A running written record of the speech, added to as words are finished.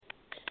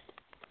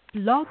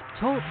Blog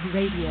Talk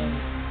Radio.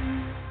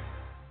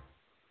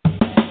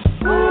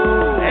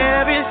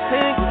 Every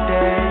single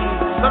day,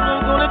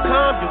 something's gonna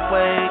come your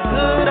way,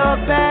 good or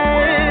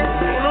bad.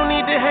 Ain't no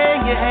need to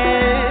hang your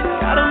head,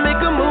 gotta make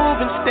a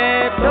move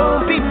instead.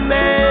 Don't be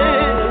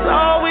mad, there's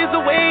always a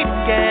way to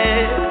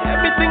get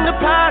everything the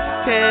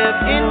positive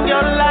in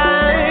your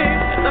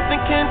life. And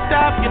nothing can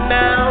stop you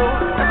now,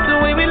 that's the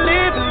way we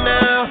live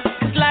now.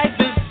 'Cause life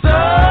is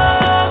so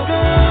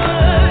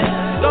good,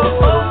 so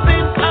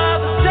open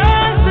up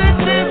just to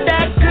live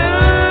that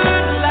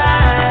good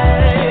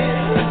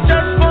life. I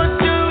just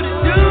want you to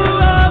do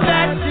all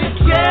that you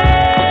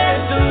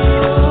can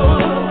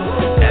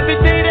do every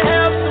day to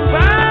help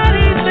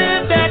somebody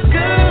live that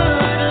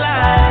good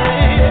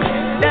life.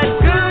 That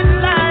good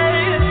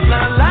life,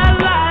 la la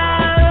la.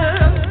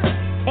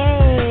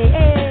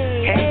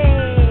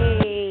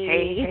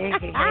 Hey.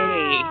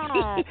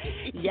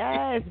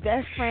 Yes,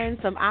 best friends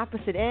from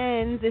opposite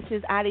ends. This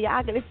is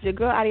Adiagha. This is your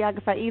girl,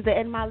 Adiagha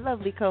and my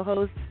lovely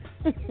co-host.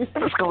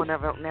 What's going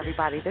on,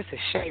 everybody? This is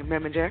Shea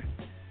Meminger.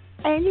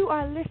 And you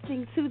are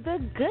listening to The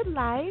Good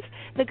Life.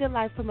 The Good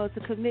Life promotes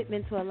a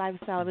commitment to a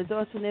lifestyle of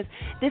resourcefulness.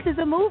 This is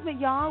a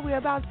movement, y'all. We're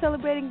about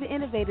celebrating the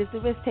innovators,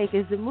 the risk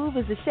takers, the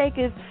movers, the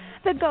shakers,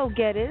 the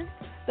go-getters,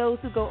 those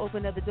who go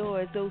open other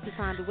doors, those who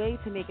find a way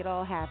to make it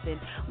all happen.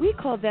 We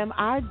call them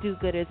our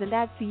do-gooders, and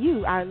that's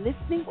you, our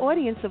listening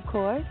audience, of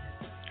course.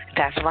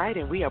 That's right,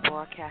 and we are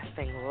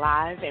broadcasting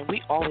live, and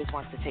we always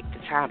want to take the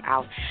time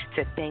out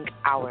to thank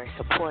our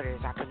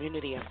supporters, our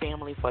community and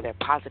family for their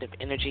positive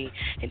energy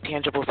and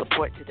tangible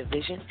support to the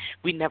vision.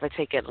 We never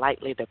take it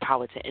lightly, the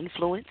power to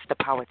influence, the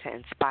power to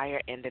inspire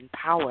and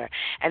empower.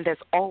 And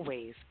there's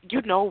always,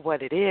 you know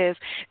what it is,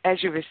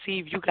 as you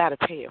receive, you got to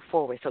pay it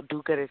forward. So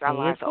do-gooders, our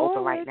lines are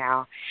open right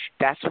now.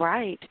 That's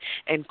right,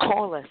 and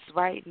call us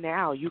right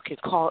now. You can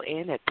call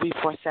in at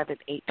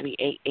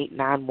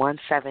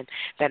 347-838-8917.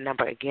 That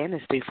number again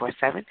is 347-838-8917.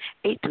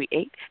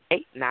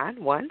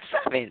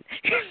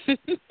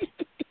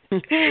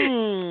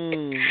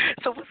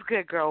 So what's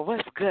good, girl?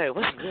 What's good?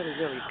 What's really,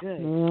 really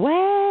good?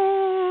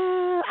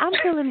 Well, I'm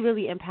feeling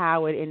really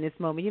empowered in this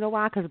moment. You know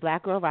why? Because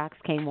Black Girl Rocks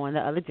came on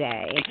the other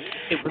day.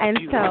 It was and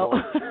beautiful.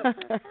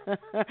 So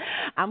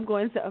I'm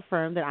going to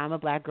affirm that I'm a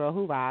black girl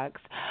who rocks.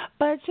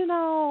 But, you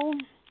know,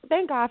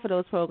 thank God for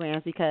those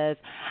programs because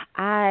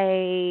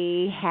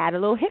I had a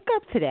little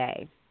hiccup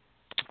today.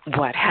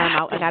 What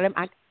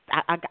happened?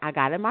 I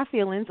got in my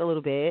feelings a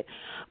little bit,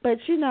 but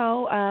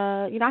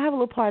I have a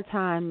little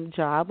part-time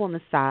job on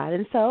the side,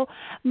 and so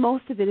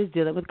most of it is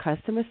dealing with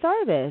customer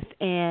service.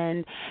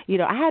 And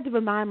I had to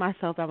remind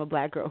myself I'm a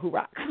black girl who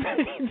rocks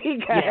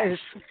because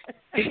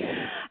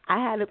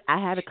I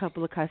had a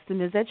couple of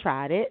customers that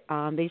tried it.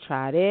 They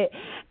tried it,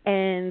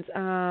 and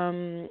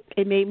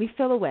it made me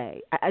feel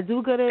away. I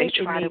do good. They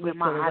tried it with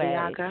my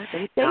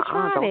Adiagha. They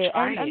tried it,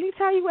 and let me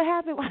tell you what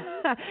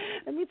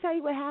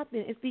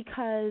happened. It's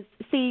because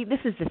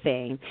this is the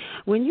thing.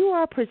 When you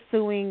are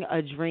pursuing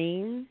a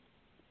dream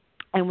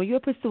and when you're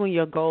pursuing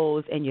your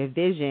goals and your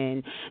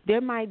vision,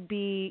 there might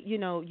be,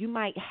 you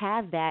might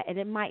have that, and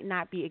it might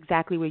not be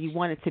exactly where you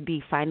want it to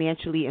be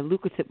financially and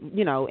lucrative,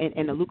 in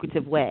a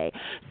lucrative way.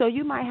 So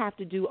you might have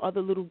to do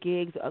other little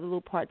gigs, other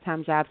little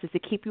part-time jobs just to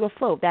keep you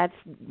afloat. That's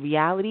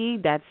reality.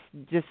 That's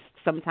just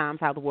sometimes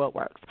how the world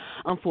works,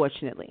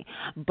 unfortunately.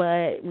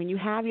 But when you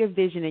have your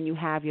vision and you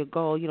have your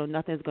goal,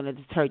 nothing's going to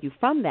deter you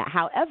from that.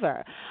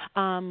 However,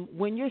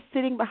 when you're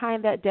sitting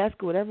behind that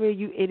desk or whatever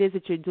it is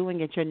that you're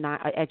doing at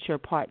your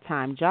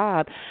part-time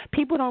job,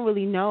 people don't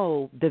really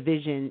know the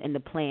vision and the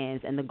plans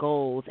and the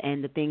goals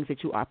and the things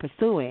that you are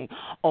pursuing.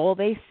 All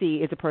they see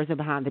is the person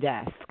behind the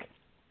desk.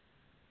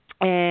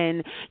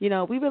 And,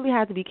 we really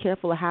have to be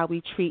careful of how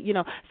we treat,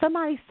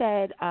 somebody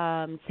said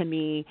to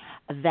me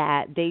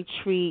that they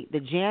treat the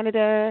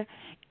janitor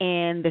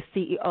and the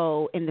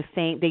CEO in the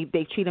same,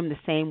 they treat them the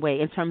same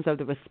way in terms of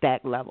the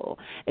respect level.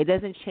 It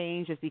doesn't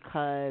change just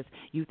because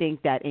you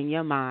think that in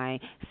your mind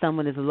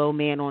someone is a low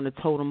man on the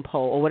totem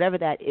pole or whatever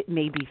that it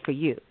may be for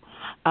you.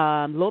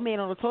 Low man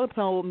on the totem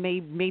pole may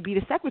be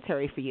the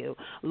secretary for you.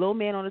 Low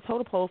man on the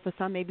totem pole for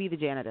some may be the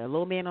janitor.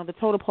 Low man on the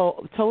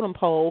totem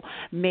pole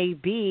may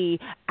be,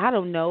 I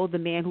don't know, the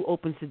man who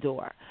opens the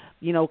door,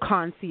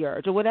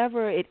 concierge or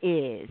whatever it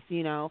is,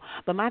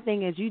 But my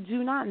thing is, you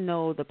do not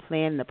know the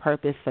plan and the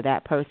purpose for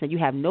that person. You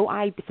have no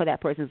idea for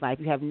that person's life.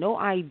 You have no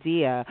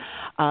idea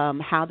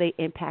how they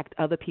impact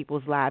other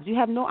people's lives. You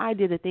have no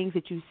idea the things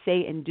that you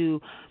say and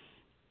do,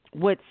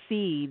 what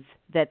seeds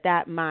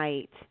that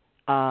might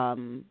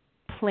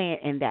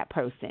plant in that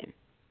person.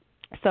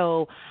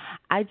 So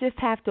I just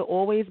have to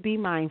always be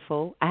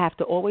mindful. I have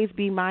to always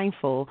be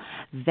mindful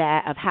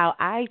of how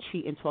I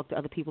treat and talk to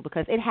other people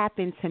because it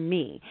happened to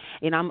me.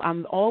 And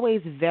I'm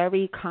always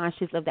very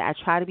conscious of that. I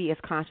try to be as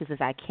conscious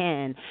as I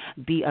can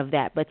be of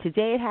that. But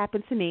today it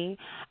happened to me.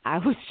 I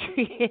was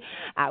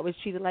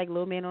treated like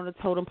little man on a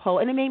totem pole,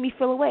 and it made me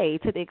feel away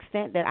to the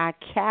extent that I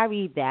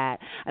carried that.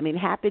 It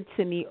happened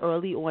to me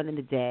early on in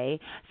the day.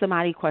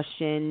 Somebody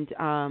questioned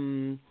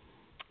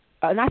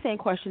not saying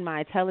question my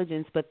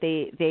intelligence, but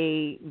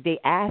they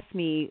asked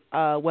me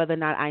whether or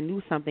not I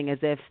knew something, as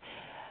if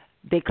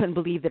they couldn't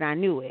believe that I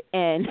knew it,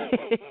 and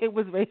it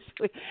was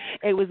racially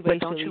But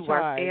don't you charged.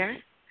 work there?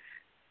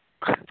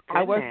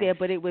 I worked there,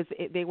 but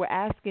they were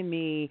asking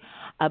me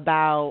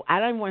about, I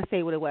don't even want to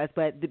say what it was,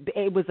 but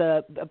it was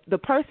the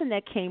person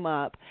that came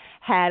up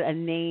had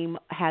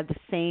the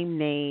same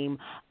name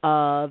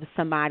of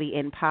somebody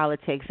in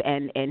politics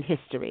and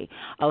history,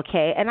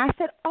 okay? And I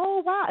said,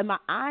 oh, wow, and my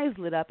eyes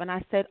lit up, and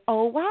I said,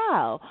 oh,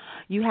 wow,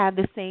 you have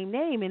the same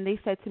name. And they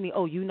said to me,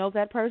 oh, you know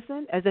that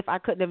person? As if I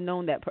couldn't have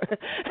known that person,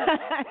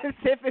 as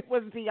if it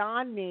was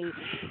beyond me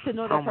to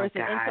know that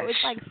person. And so it's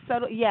like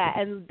subtle, yeah,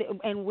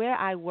 and where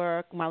I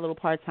work, my little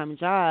part-time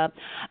job,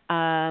 there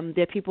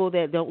are people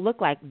that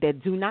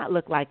do not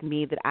look like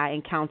me that I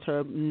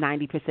encounter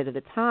 90% of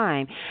the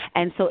time.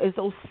 And so it's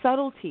those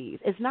subtleties.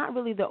 It's not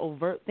really the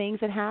overt things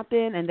that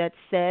happen and that's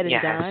said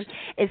and done.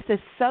 It's the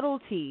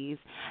subtleties.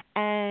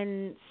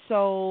 And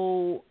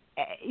so,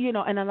 you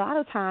know, and a lot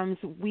of times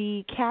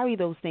we carry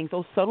those things,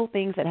 those subtle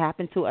things that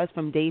happen to us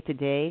from day to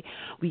day.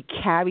 We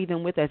carry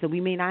them with us, and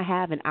we may not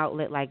have an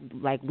outlet like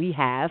we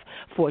have,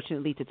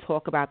 fortunately, to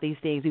talk about these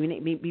things.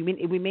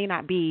 We may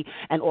not be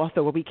an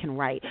author where we can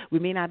write. We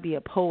may not be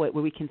a poet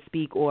where we can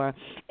speak, or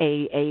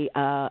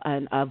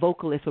a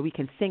vocalist where we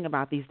can sing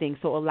about these things.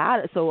 So a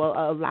lot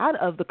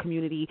of the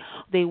community,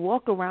 they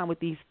walk around with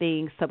these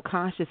things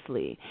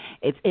subconsciously.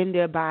 It's in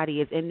their body,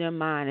 it's in their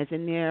mind, it's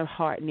in their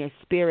heart and their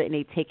spirit, and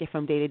they take it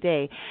from day to day.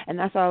 And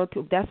that's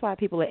why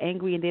people are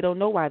angry and they don't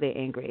know why they're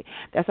angry.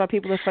 That's why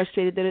people are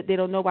frustrated. They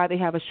don't know why they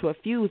have a short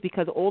fuse,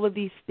 because all of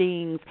these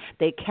things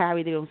they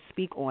carry, they don't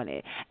speak on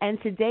it.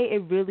 And today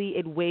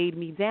it weighed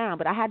me down,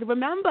 but I had to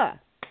remember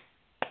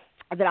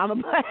that I'm a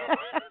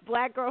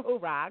black girl who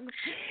rocks.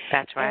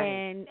 That's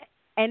right.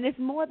 And it's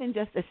more than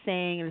just a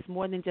saying, and it's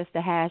more than just a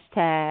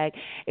hashtag.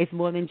 It's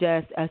more than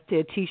just a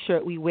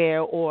T-shirt we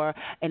wear or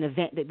an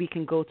event that we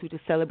can go to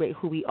celebrate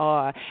who we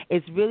are.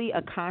 It's really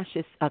a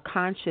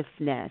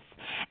consciousness,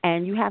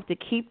 and you have to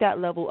keep that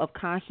level of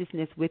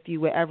consciousness with you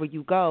wherever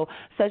you go,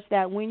 such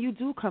that when you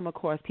do come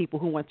across people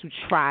who want to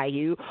try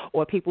you,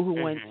 or people who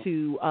want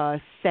to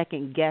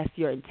second guess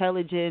your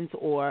intelligence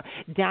or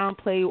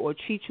downplay or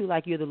treat you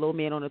like you're the low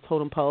man on the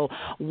totem pole,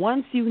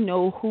 once you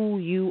know who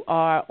you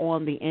are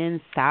on the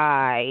inside,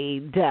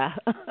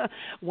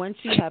 once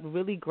you have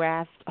really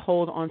grasped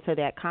hold onto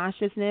that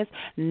consciousness,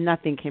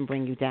 nothing can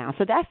bring you down.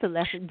 So that's the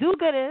lesson.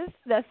 Do-gooders,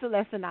 that's the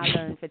lesson I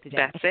learned for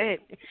today.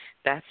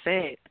 That's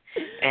it.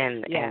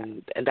 And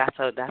that's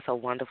a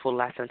wonderful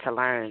lesson to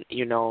learn.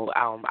 You know,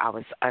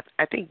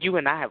 I think you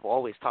and I have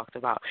always talked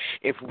about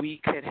if we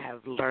could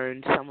have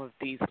learned some of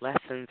these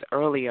lessons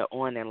earlier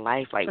on in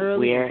life, like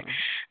where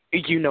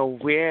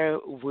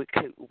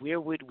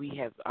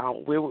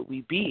would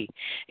we be,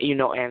 you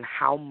know, and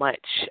how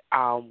much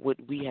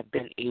would we have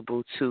been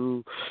able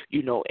to,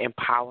 you know,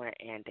 empower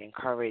and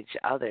encourage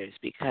others?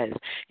 Because,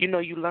 you know,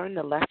 you learn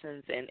the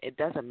lessons, and it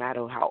doesn't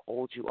matter how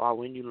old you are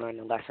when you learn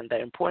the lesson. The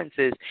importance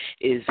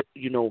is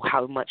you know,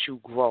 how much you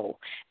grow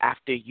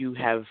after you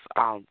have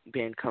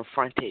been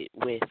confronted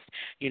with,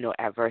 you know,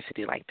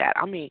 adversity like that.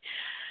 I mean,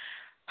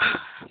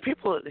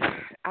 people,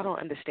 I don't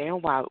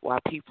understand why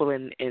people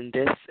in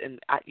this, and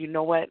you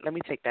know what? Let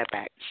me take that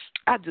back.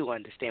 I do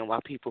understand why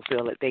people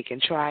feel that they can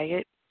try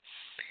it,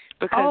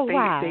 because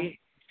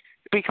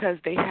because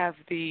they have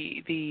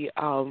the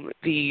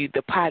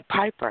Pied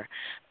Piper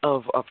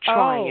of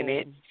trying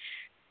it.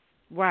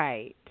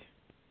 Right.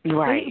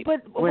 Right.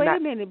 But wait a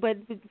minute. But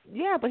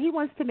he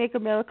wants to make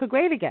America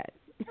great again.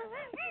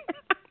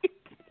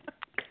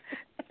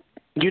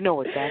 You know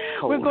what that's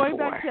code for. We're going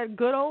back to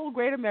good old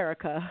great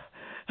America.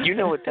 You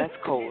know what that's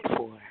code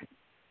for.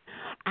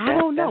 I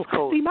don't know.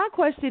 See, my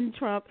question,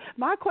 Trump,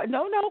 because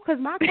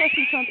my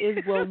question, Trump,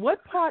 is, well,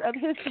 what part of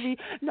history,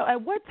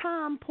 at what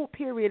time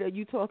period are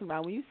you talking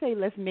about? When you say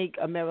let's make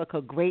America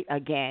great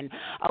again,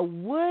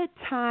 what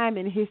time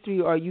in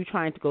history are you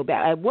trying to go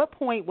back? At what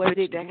point was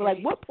it,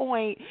 like, what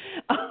point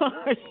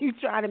are you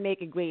trying to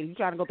make it great? Are you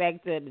trying to go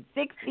back to the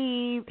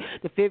 60s,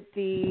 the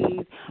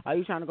 50s? Are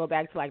you trying to go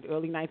back to, like, the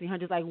early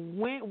 1900s? Like,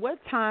 what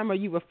time are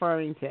you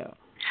referring to?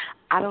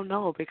 I don't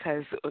know,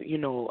 because, you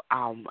know,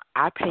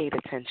 I paid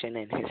attention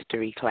in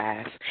history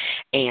class,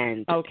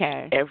 and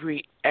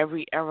every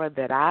era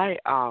that I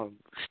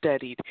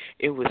studied,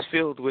 it was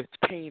filled with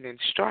pain and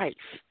strife.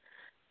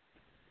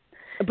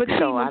 But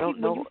so I don't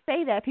know. When you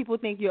say that, people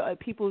think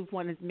people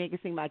want to make it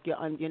seem like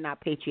you're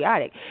not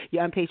patriotic.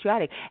 You're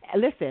unpatriotic.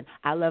 Listen,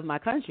 I love my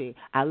country.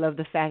 I love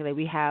the fact that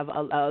we have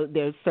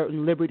there's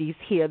certain liberties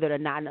here that are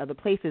not in other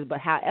places.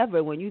 But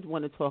however, when you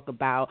want to talk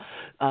about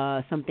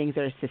some things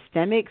that are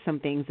systemic,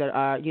 some things that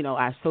are, you know,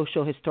 our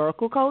social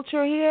historical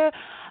culture here,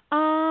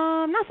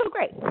 not so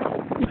great.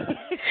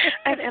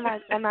 I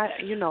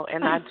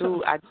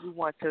do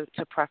want to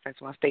preface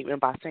my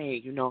statement by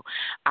saying, you know,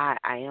 I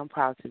am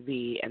proud to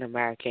be an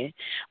American.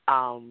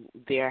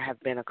 There have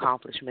been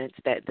accomplishments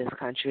that this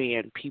country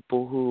and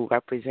people who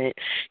represent,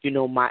 you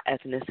know, my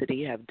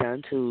ethnicity have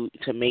done to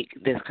make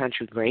this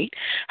country great.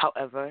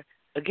 However,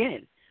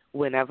 again,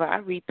 whenever I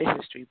read the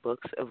history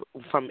books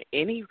from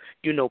any,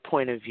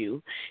 point of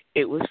view,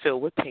 it was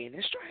filled with pain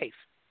and strife.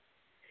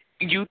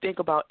 You think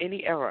about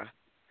any era,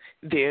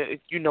 there,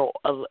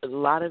 a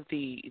lot of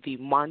the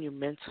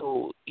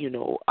monumental,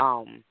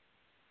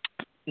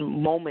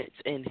 moments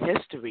in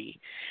history,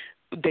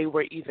 they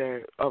were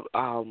either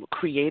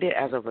created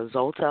as a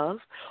result of,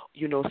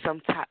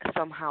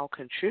 somehow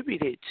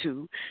contributed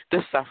to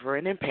the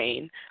suffering and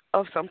pain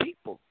of some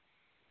people.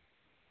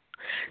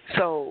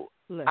 So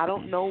I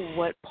don't know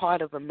what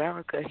part of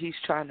America he's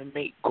trying to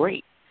make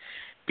great,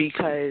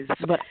 because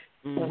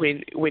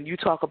when you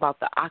talk about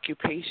the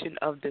occupation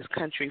of this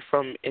country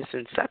from its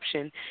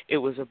inception, it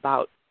was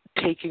about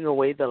taking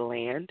away the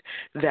land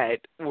that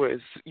was,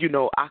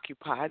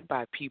 occupied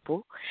by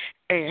people,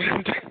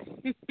 and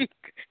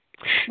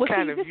Well,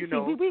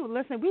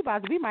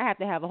 we might have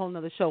to have a whole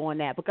nother show on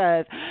that,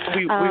 because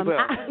we will.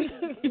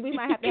 We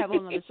might have to have a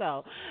whole nother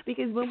show,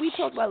 because when we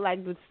talk about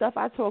like the stuff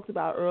I talked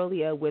about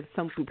earlier with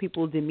some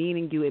people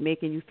demeaning you and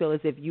making you feel as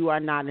if you are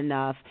not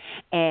enough,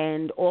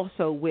 and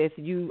also with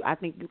you, I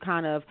think you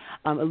kind of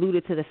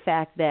alluded to the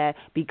fact that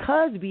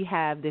because we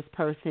have this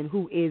person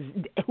who is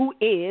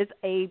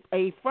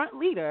a front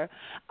leader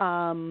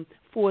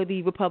for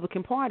the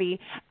Republican Party,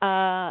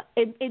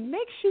 it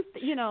makes you,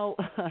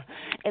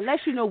 it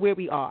lets you know where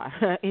we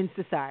are in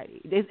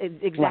society. It's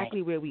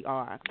exactly where we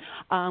are.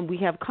 We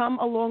have come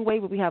a long way,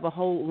 but we have a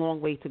whole long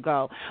way to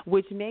go,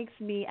 which makes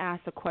me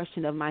ask a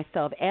question of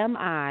myself: am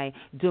I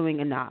doing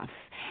enough?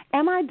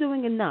 Am I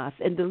doing enough?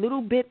 And the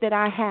little bit that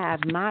I have,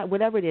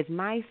 whatever it is,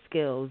 my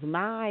skills,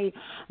 my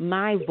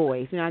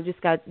voice. And I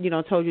just got,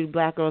 told you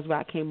Black Girls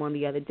Rock came on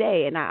the other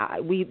day,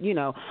 and we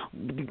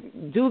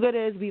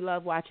do-gooders, we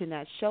love watching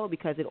that show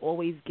because it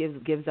always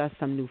gives us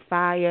some new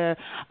fire.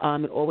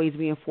 It always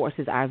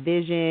reinforces our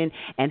vision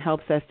and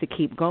helps us to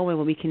keep going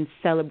when we can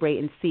celebrate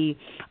and see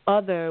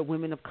other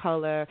women of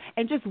color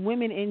and just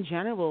women in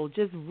general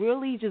just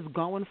really just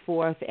going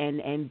forth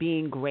and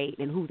being great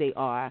in who they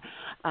are.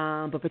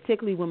 But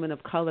particularly women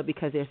of color,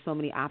 because there's so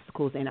many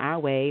obstacles in our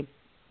way,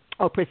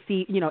 or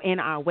perceive, in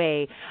our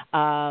way,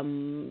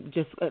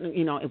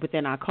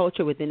 within our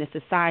culture, within the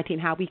society,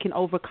 and how we can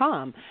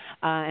overcome,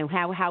 and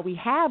how we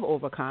have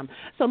overcome.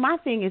 So my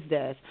thing is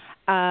this.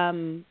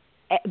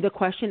 The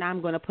question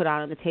I'm going to put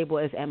out on the table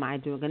is, am I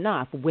doing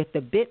enough? With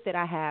the bit that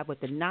I have, with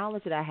the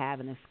knowledge that I have,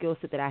 and the skill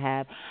set that I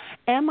have,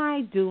 are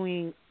you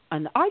doing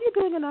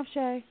enough,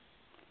 Shea?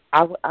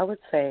 I would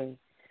say,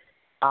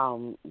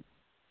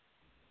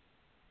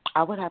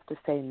 I would have to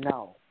say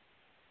no.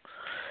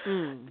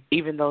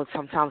 Even though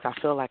sometimes I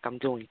feel like I'm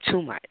doing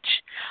too much.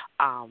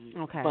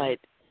 Okay. But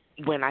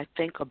when I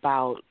think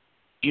about,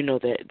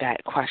 that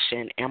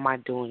question, am I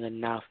doing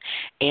enough?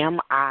 Am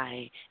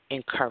I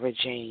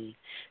encouraging,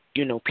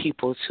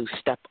 people to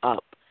step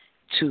up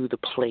to the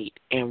plate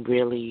and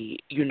really,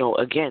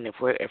 again, if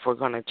we're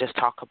going to just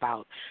talk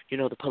about,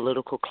 the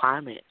political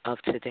climate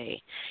of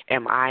today,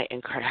 have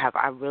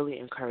I really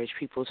encouraged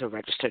people to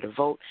register to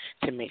vote,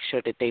 to make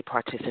sure that they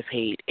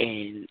participate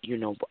in,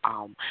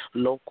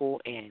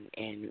 local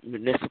and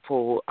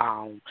municipal,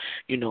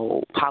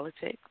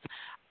 politics?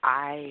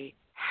 I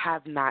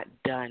have not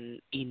done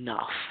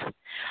enough.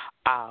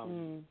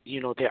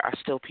 There are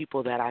still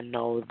people that I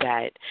know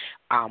that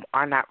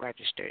are not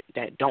registered,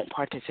 that don't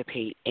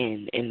participate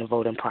in the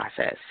voting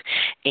process.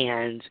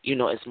 And,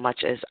 as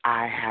much as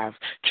I have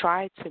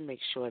tried to make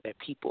sure that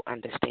people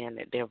understand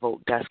that their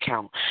vote does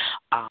count,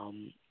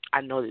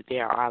 I know that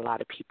there are a lot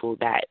of people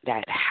that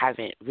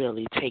haven't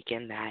really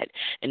taken that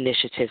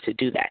initiative to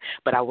do that.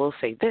 But I will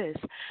say this.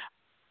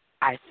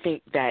 I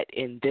think that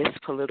in this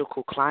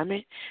political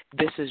climate,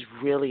 this is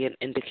really an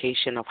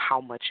indication of how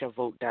much your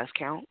vote does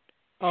count.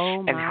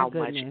 Oh, my and how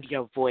goodness. much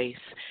your voice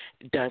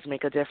does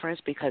make a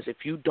difference. Because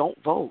if you don't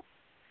vote,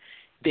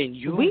 then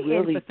you we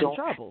really in for don't.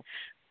 Some trouble.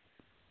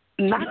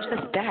 Not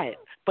just that,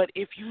 but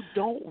if you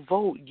don't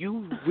vote,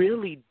 you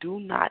really do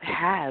not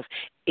have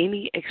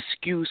any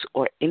excuse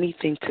or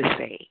anything to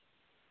say.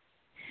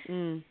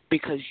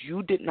 Because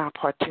you did not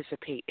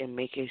participate in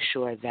making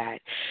sure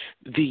that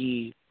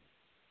the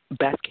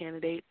best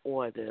candidate,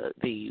 or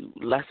the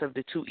less of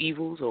the two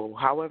evils, or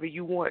however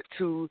you want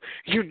to,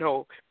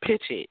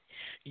 pitch it,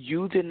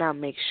 you did not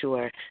make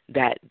sure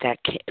that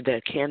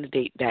the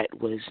candidate that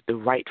was the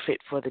right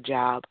fit for the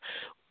job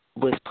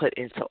was put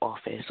into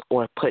office,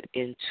 or put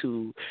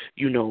into,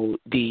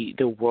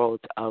 the world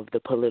of the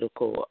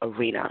political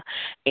arena.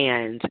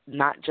 And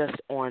not just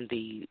on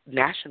the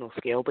national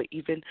scale, but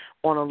even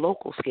on a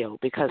local scale.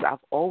 Because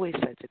I've always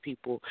said to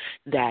people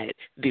that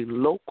the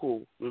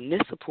local,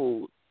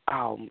 municipal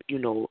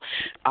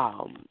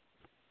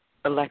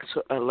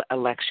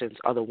elections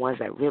are the ones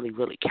that really,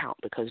 really count,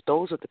 because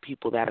those are the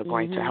people that are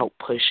going to help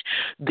push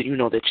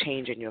the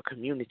change in your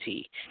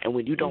community. And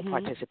when you don't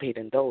participate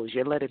in those,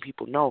 you're letting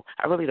people know,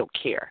 I really don't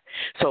care.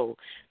 So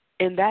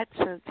in that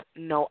sense,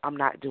 no, I'm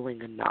not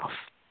doing enough.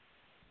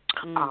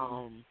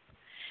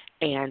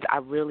 And I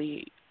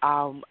really,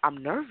 I'm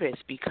nervous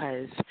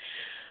because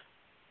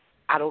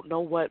I don't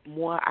know what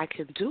more I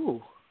can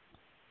do.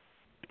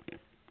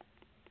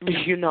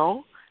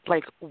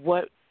 Like,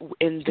 what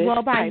in this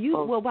by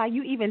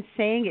you even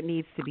saying it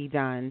needs to be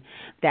done,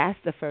 that's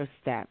the first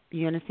step.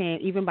 You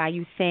understand? Even by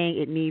you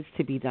saying it needs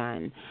to be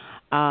done,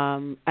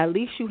 at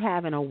least you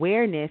have an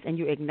awareness and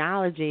you're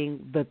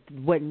acknowledging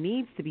what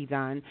needs to be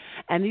done,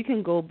 and you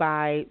can go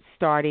by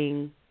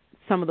starting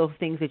some of those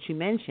things that you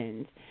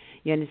mentioned.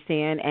 You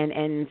understand?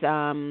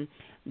 And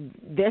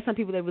there's some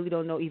people that really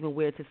don't know even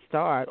where to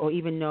start or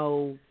even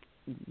know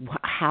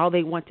how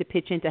they want to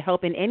pitch in to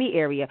help in any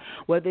area,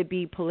 whether it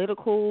be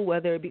political,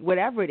 whether it be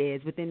whatever it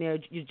is within their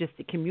just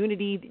the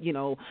community,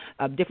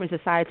 different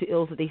societal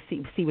ills that they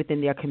see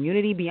within their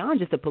community beyond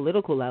just a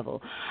political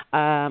level.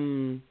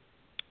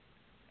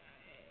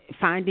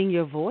 Finding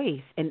your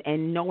voice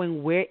and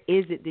knowing where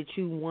is it that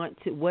you want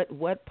to,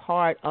 what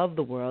part of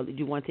the world that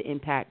you want to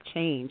impact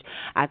change.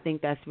 I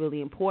think that's really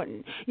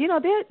important. There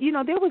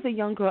was a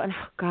young girl, and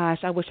gosh,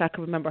 I wish I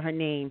could remember her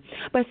name.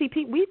 But see,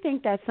 we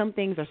think that some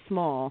things are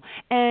small,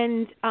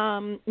 and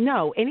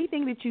no,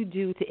 anything that you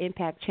do to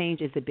impact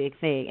change is a big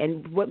thing.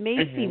 And what may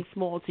seem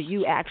small to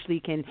you actually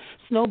can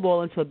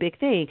snowball into a big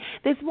thing.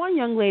 This one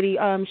young lady,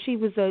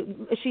 she's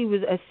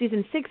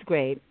in sixth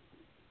grade.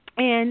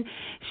 And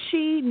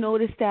she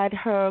noticed that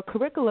her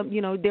curriculum,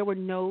 there were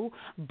no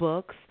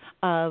books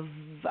of,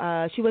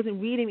 she wasn't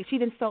reading, she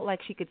didn't felt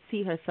like she could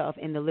see herself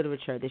in the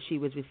literature that she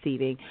was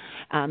receiving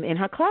in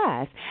her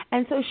class.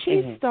 And so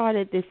she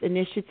started this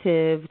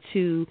initiative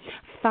to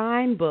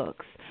find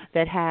books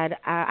that had,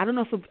 I don't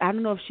know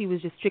if she was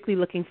just strictly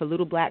looking for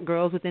little black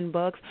girls within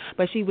books,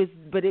 but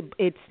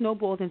it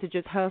snowballed into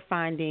just her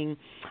finding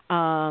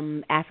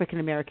African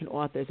American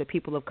authors or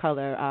people of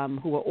color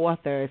who were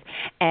authors,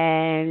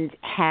 and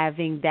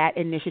having that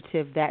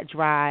initiative, that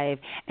drive,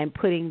 and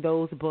putting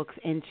those books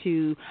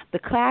into the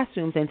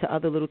classrooms, into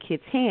other little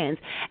kids' hands.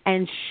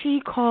 And she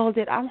called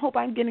it, I hope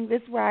I'm getting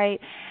this right,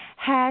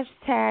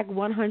 hashtag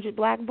 100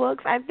 Black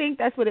Books. I think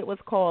that's what it was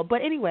called.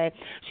 But anyway,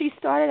 she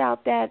started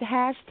out that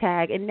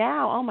hashtag, and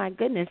now, oh my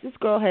goodness, this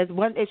girl has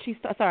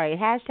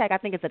hashtag, I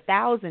think it's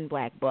 1,000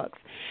 Black Books.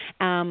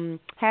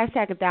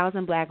 Hashtag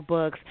 1,000 Black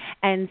Books.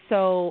 And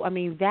so, I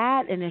mean,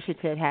 that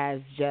initiative has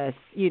just,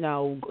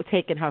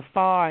 taken her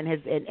far, and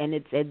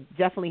it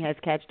definitely has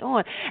catched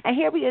on. And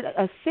here we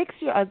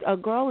a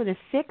girl in the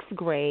sixth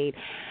grade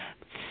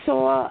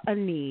saw a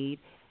need,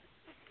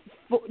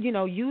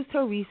 used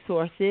her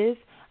resources,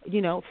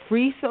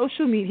 free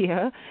social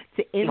media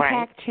to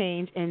impact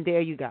change, and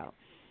there you go.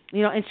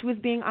 And she was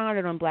being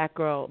honored on Black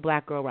Girl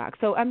Rock.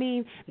 So, I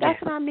mean,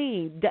 that's what I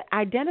mean.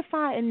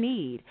 Identify a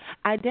need,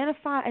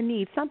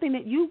 something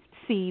that you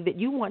see that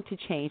you want to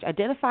change.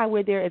 Identify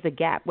where there is a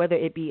gap, whether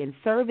it be in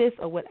service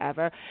or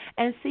whatever,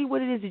 and see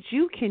what it is that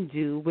you can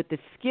do with the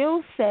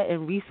skill set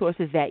and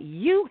resources that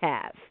you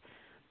have.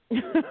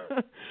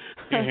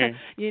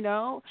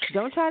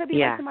 Don't try to be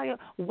like somebody else.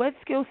 What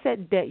skill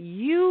set that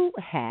you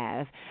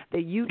have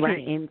that you can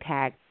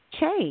impact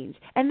change,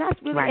 and that's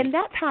really, and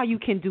that's how you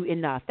can do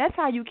enough. That's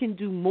how you can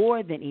do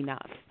more than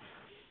enough.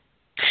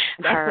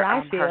 That's what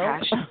I feel.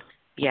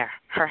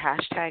 Her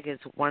hashtag is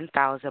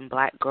 1,000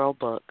 Black Girl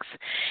Books.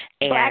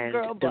 And Black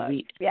Girl Books,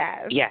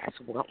 yes,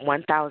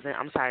 1,000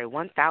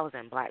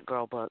 Black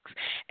Girl Books.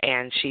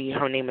 And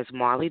her name is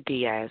Marley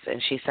Diaz,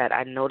 and she said,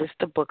 I noticed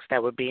the books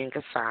that were being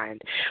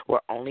assigned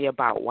were only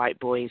about white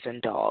boys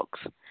and dogs.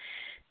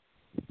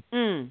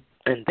 And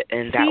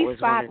that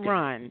was one of the,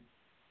 Run.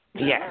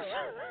 Yes.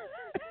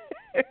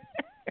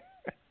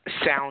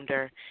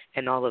 Sounder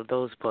and all of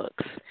those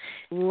books.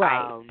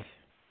 Right.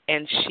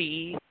 And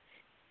she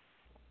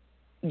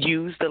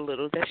used the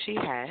little that she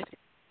had,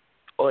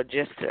 or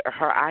just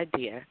her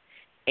idea,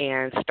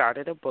 and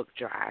started a book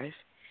drive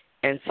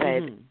and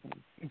said,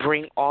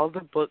 bring all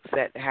the books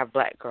that have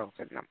Black girls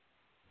in them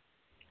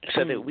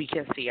so that we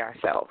can see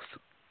ourselves.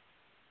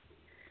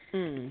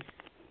 And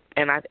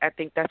I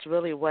think that's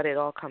really what it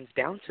all comes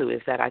down to,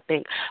 is that I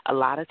think a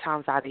lot of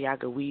times,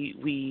 Adiagha,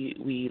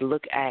 we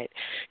look at,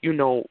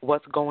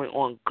 what's going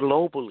on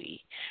globally,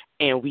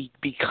 and we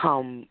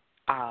become,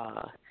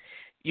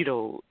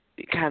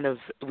 kind of,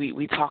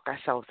 we talk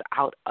ourselves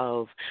out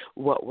of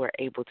what we're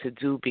able to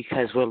do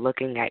because we're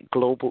looking at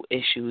global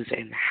issues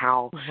and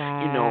how,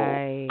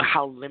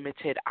 how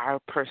limited our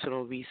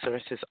personal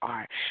resources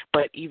are.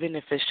 But even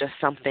if it's just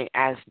something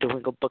as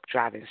doing a book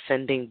drive and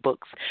sending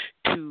books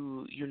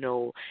to,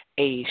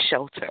 a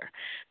shelter,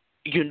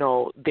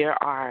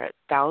 there are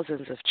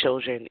thousands of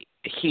children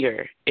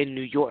here in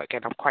New York,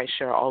 and I'm quite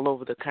sure all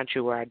over the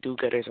country where our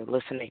do-gooders are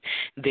listening,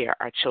 there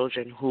are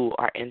children who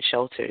are in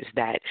shelters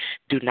that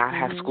do not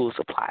have school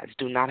supplies,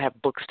 do not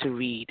have books to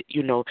read,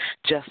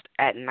 just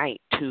at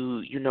night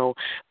to,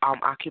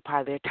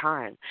 occupy their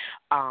time,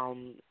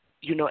 and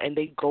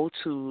they go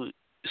to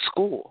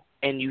school.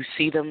 And you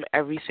see them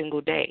every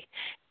single day.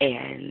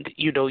 And,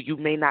 you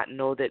may not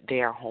know that they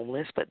are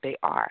homeless, but they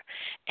are.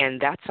 And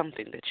that's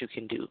something that you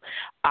can do.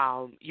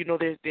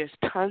 There's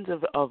tons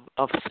of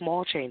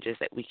small changes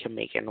that we can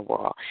make in the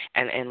world.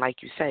 And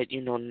like you said,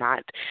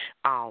 not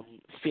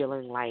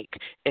feeling like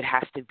it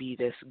has to be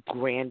this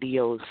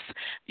grandiose,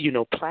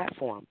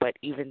 platform, but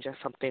even just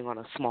something on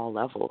a small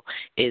level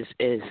is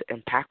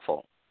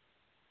impactful.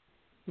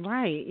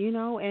 Right,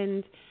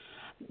 and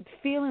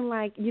feeling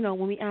like,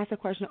 when we ask the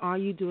question, are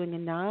you doing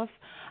enough?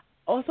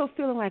 Also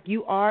feeling like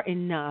you are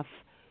enough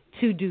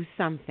to do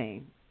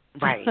something.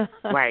 Right.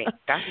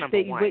 That's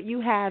number that one. What you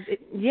have,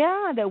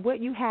 that what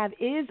you have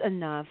is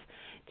enough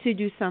to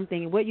do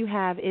something. What you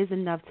have is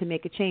enough to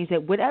make a change.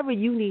 That whatever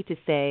you need to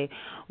say,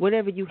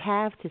 whatever you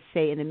have to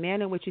say, in the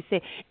manner in which you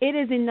say, it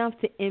is enough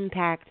to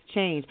impact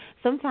change.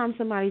 Sometimes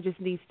somebody just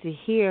needs to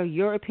hear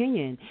your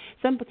opinion.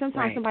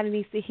 Sometimes somebody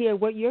needs to hear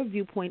what your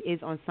viewpoint is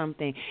on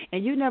something.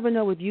 And you never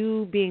know, with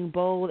you being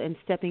bold and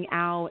stepping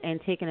out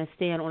and taking a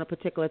stand on a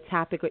particular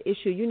topic or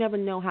issue, you never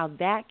know how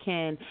that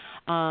can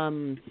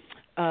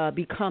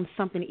become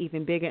something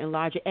even bigger and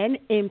larger and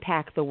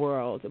impact the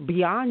world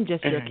beyond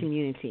just your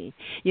community.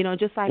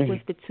 Just like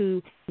with the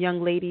two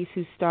young ladies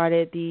who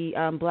started the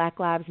Black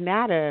Lives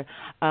Matter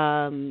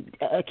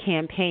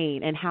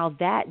campaign, and how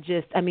that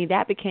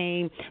that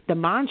became the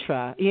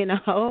mantra,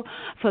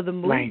 for the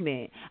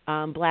movement,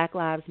 Black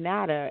Lives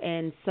Matter.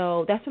 And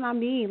so that's what I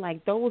mean,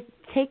 like those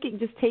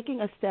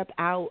taking a step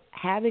out,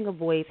 having a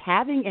voice,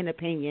 having an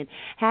opinion,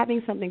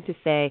 having something to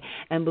say,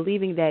 and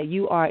believing that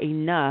you are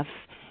enough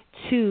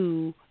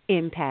to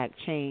impact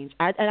change.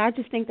 I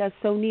just think that's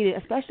so needed,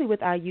 especially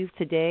with our youth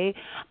today.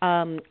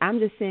 I'm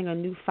just seeing a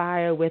new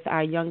fire with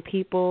our young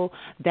people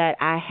that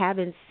I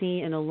haven't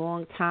seen in a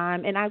long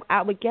time. And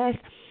I would guess,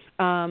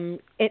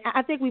 and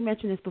I think we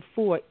mentioned this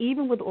before,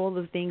 even with all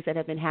the things that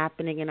have been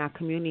happening in our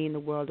community and the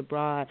world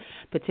abroad,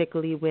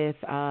 particularly with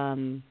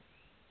the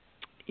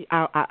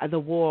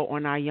war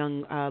on our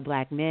young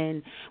black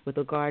men with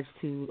regards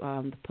to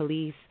the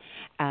police,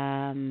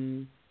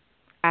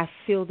 I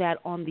feel that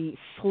on the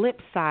flip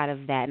side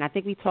of that, and I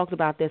think we talked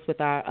about this with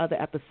our other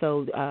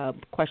episode,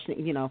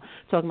 talking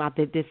about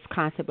this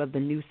concept of the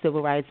new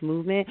civil rights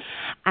movement.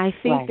 I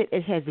think that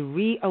it has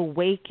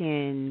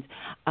reawakened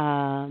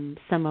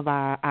some of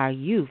our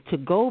youth to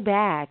go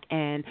back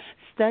and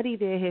study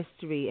their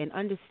history and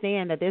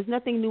understand that there's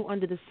nothing new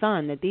under the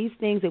sun, that these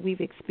things that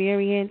we've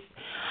experienced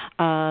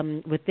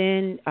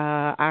within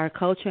our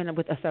culture and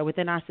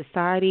within our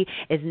society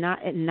is not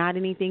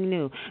anything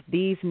new.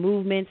 These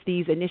movements,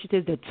 these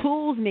initiatives, the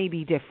tools may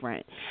be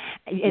different.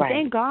 And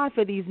thank God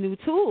for these new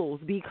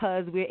tools,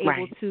 because we're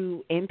able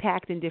to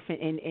impact in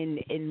different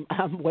in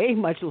way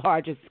much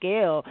larger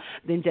scale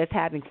than just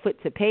having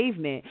foot to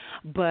pavement.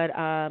 But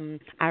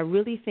I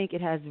really think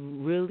it has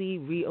really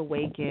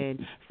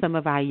reawakened some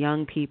of our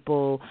young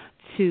people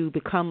to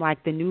become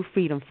like the new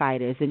freedom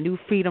fighters, the new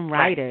freedom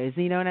riders,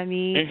 you know what I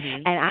mean?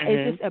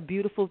 It's just a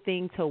beautiful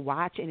thing to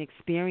watch and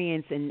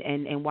experience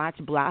and watch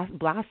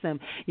blossom,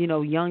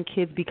 young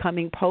kids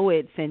becoming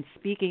poets and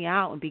speaking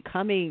out and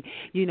becoming,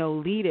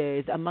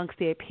 leaders amongst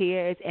their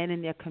peers and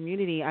in their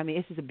community. I mean,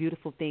 it's just a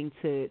beautiful thing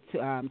to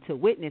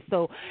witness.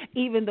 So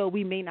even though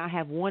we may not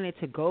have wanted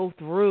to go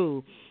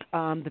through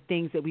the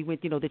things that we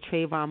went, the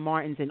Trayvon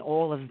Martins and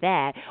all of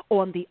that,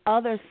 on the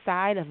other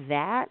side of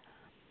that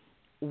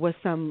was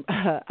some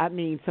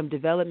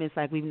developments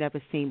like we've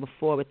never seen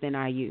before within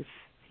our youth,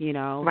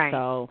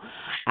 So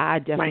I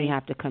definitely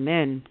have to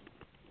commend.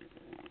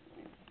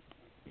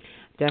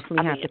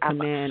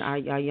 Commend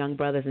our young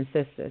brothers and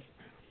sisters.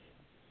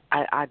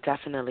 I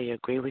definitely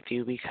agree with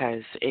you,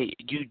 because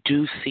you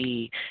do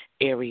see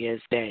areas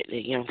that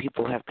young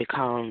people have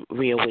become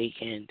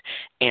reawakened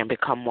and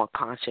become more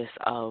conscious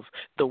of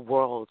the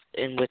world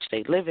in which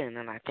they live in.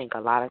 And I think a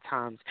lot of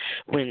times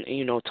when,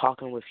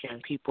 talking with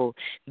young people,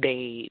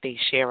 they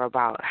share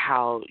about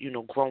how,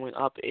 growing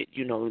up,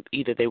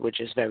 either they were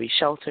just very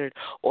sheltered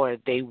or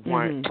they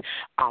weren't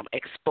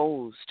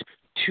exposed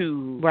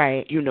to,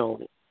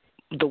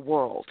 the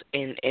world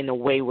in a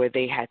way where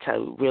they had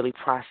to really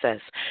process,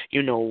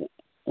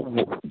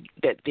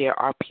 that there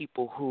are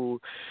people who,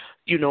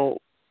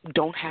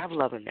 don't have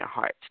love in their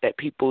hearts, that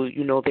people,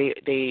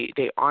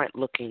 they aren't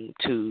looking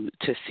to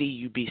see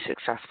you be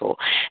successful.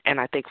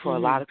 And I think for a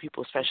lot of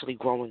people, especially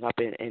growing up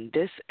in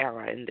this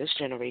era, in this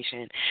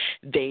generation,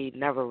 they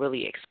never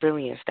really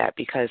experienced that,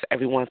 because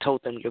everyone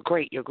told them, you're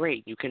great,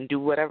 you can do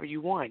whatever you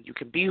want, you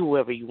can be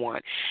whoever you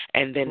want.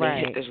 And then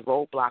they hit this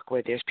roadblock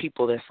where there's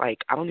people that's like,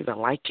 I don't even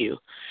like you,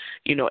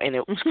 and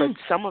for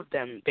some of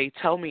them, they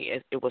tell me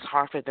it was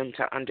hard for them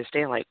to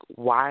understand, like,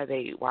 why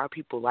are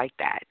people like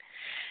that?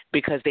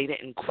 Because they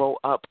didn't grow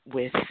up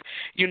with,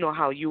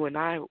 how you and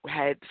I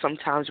had,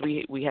 sometimes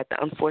we had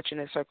the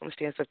unfortunate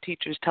circumstance of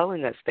teachers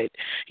telling us that,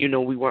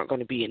 we weren't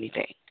going to be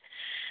anything.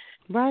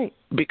 Right.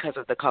 Because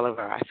of the color of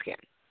our skin.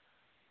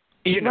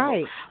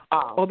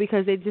 Or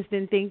because they just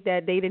didn't think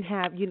that they didn't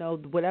have,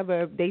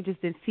 whatever, they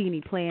just didn't see any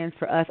plans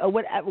for us, or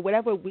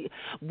whatever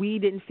we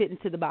didn't fit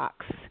into the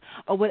box,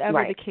 or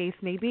whatever the case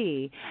may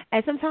be.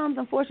 And sometimes,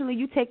 unfortunately,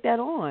 you take that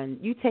on,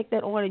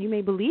 and you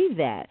may believe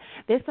that.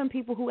 There's some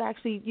people who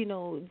actually,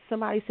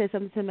 somebody said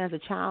something to them as a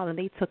child, and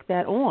they took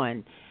that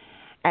on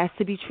as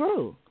to be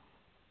true.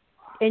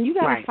 And you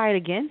got to fight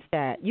against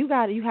that. You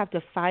have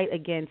to fight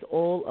against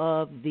all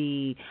of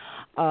the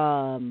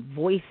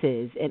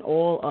voices and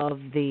all of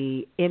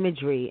the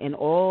imagery and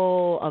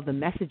all of the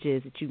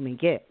messages that you may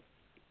get.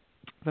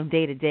 from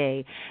day to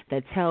day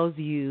that tells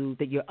you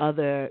that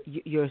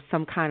you're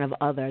some kind of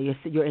other,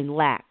 you're in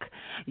lack,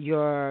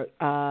 you're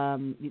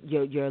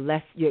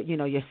less,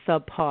 you're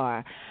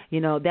subpar.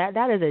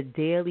 That is a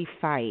daily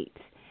fight,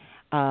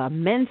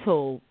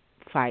 mental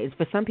fight.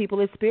 For some people,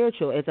 it's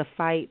spiritual. It's a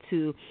fight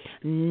to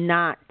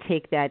not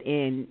take that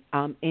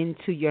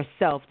into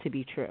yourself to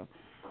be true.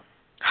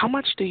 How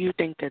much do you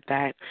think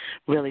that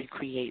really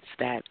creates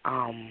that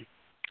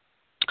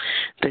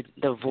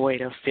the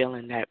void of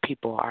feeling that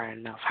people are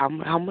enough?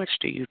 How much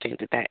do you think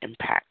that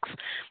impacts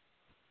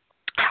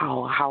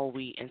how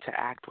we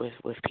interact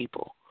with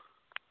people?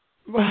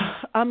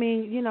 I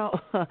mean,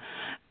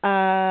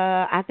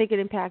 I think it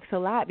impacts a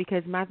lot,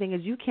 because my thing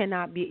is you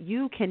cannot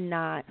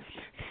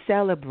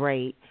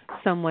celebrate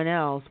someone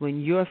else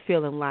when you're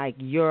feeling like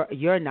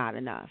you're not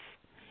enough.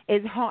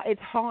 It's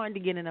hard to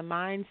get in a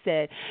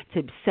mindset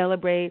to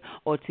celebrate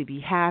or to be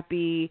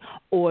happy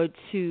or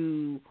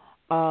to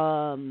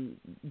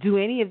do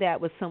any of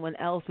that with someone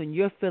else when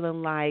you're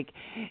feeling like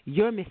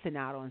you're missing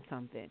out on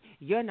something.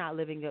 You're not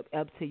living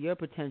up to your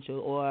potential,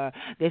 or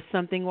there's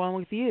something wrong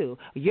with you.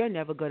 You're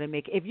never going to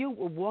make it. If you're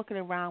walking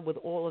around with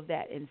all of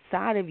that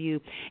inside of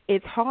you,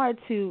 it's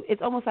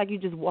almost like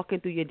you're just walking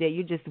through your day.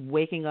 You're just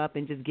waking up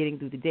and just getting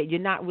through the day. You're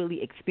not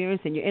really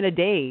experiencing. You're in a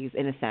daze,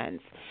 in a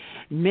sense.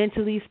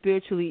 Mentally,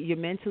 spiritually,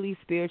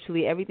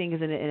 everything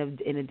is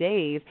in a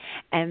daze,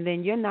 and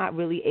then you're not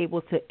really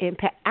able to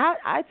impact.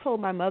 I told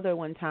my mother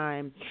one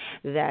time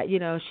that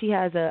she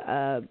has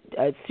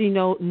she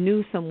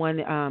knew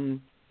someone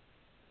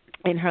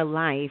in her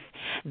life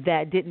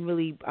that didn't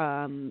really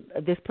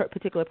this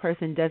particular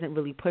person doesn't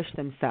really push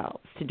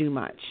themselves to do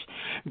much.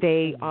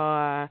 They're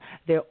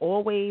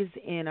always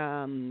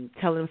in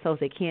telling themselves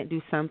they can't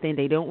do something.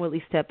 They don't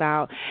really step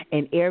out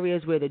in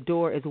areas where the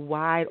door is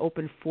wide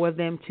open for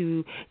them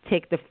to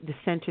take the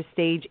center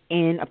stage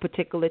in a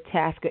particular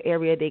task or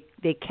area.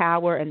 They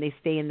cower and they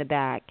stay in the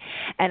back.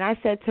 And I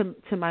said to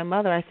my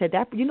mother, I said,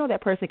 that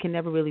person can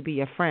never really be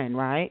your friend,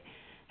 right?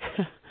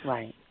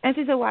 Right. And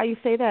she said, why you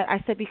say that?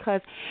 I said,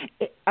 because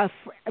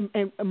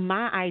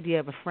my idea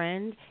of a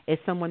friend is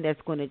someone that's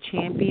going to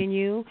champion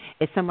you.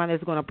 It's someone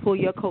that's going to pull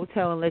your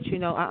coattail and let you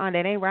know,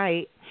 that ain't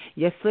right.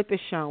 Your slip is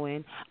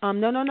showing.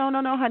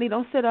 No, honey,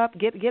 don't sit up.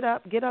 Get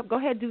up. Go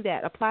ahead, do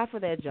that. Apply for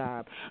that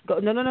job. Go.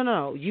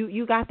 No.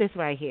 You got this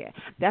right here.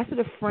 That's what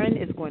a friend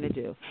is going to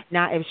do.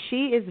 Now, if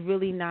she is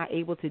really not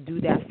able to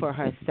do that for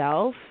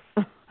herself,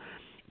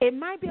 it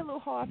might be a little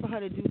hard for her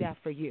to do that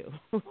for you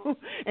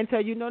and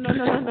tell you, no,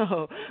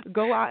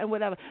 go out and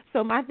whatever.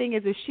 So my thing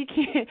is, if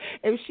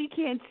she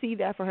can't see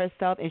that for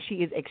herself and she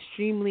is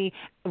extremely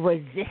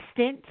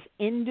resistant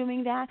in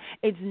doing that,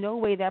 it's no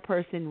way that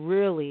person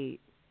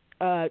really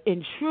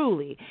and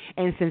truly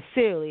and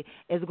sincerely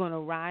is going to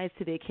rise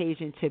to the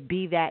occasion to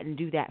be that and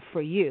do that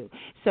for you.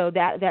 So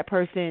that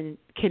person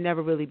can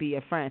never really be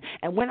a friend.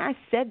 And when I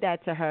said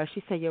that to her,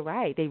 she said, you're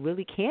right. They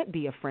really can't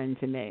be a friend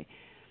to me.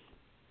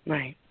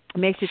 Right. It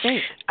makes you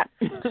think.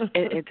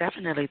 It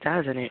definitely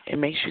does, and it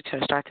makes you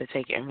to start to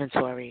take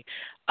inventory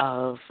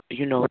of,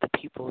 the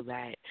people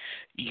that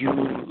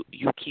you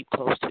keep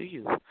close to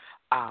you,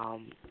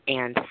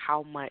 and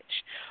how much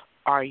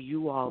are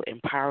you all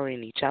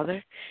empowering each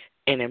other,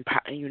 and in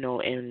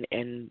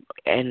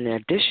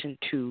addition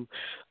to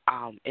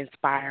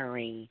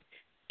inspiring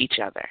each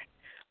other.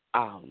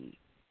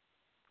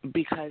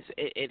 Because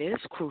it is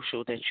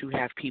crucial that you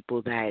have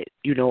people that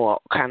are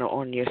kind of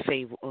on your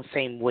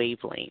same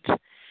wavelength.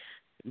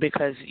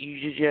 Because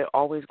you're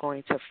always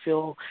going to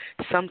feel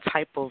some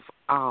type of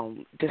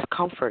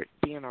discomfort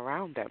being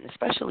around them,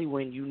 especially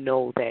when you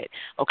know that,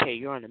 okay,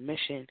 you're on a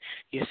mission,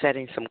 you're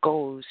setting some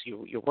goals,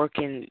 you're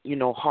working,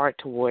 hard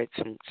towards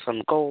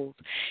some goals,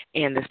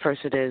 and this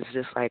person is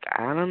just like,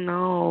 I don't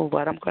know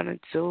what I'm going to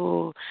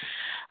do.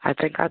 I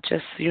think I'll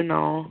just,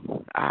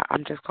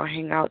 I'm just going to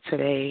hang out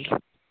today.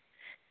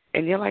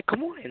 And you're like,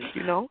 come on,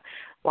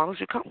 why don't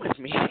you come with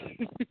me?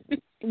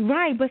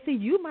 Right, but see,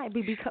 you might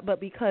be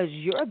because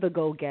you're the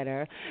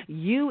go-getter,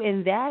 you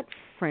in that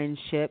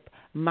friendship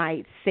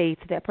might say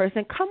to that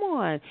person, come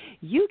on,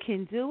 you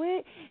can do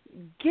it.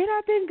 Get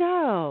up and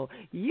go.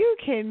 You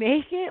can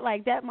make it.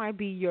 Like, that might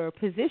be your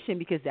position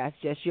because that's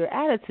just your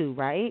attitude,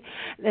 right?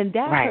 And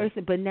that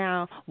person, but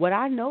now what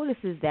I notice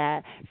is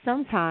that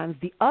sometimes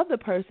the other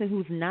person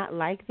who's not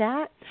like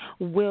that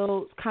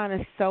will kind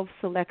of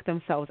self-select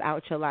themselves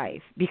out your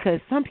life, because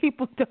some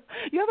people don't.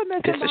 You ever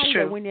met somebody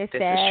that when they're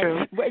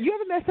sad? You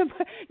ever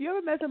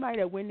met somebody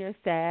that when they're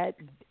sad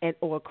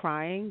or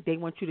crying, they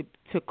want you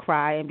to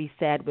cry and be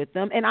sad with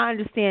them? And I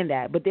understand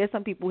that, but there's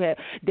some people who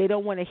they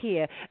don't want to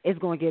hear it's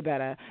going to get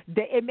better.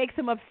 It makes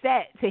them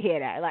upset to hear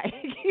that. Like,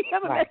 you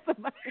ever met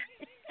somebody?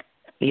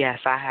 Yes,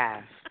 I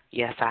have.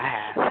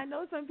 I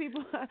know some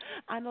people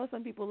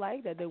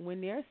like that. That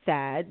when they're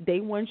sad, they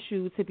want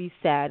you to be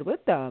sad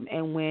with them,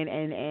 and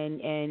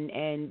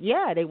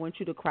they want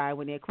you to cry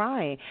when they're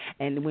crying.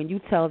 And when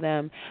you tell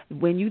them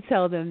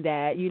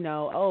that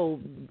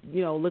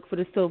look for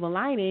the silver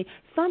lining,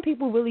 some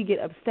people really get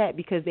upset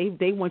because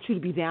they want you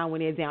to be down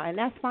when they're down, and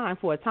that's fine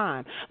for a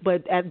time.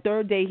 But at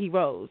third day he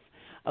rose.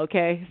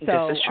 Okay,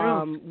 so this is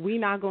true. we're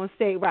not going to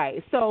stay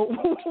right. So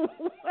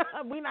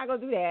we're not going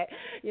to do that.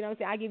 You know what I'm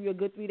saying? I give you a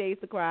good 3 days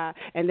to cry,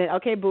 and then,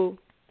 okay, boo,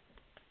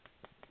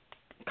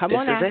 come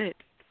on now. This is it.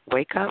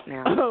 Wake up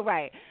now.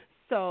 Right.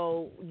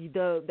 So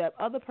the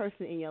other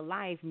person in your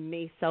life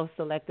may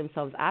self-select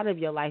themselves out of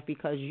your life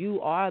because you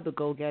are the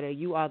go-getter.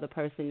 You are the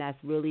person that's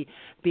really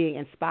being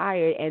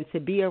inspired, and to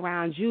be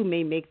around you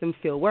may make them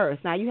feel worse.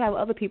 Now, you have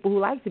other people who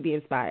like to be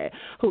inspired,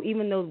 who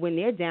even though when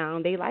they're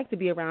down, they like to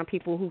be around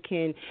people who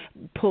can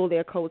pull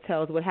their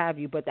coattails, what have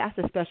you. But that's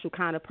a special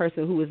kind of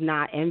person who is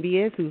not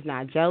envious, who's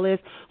not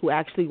jealous, who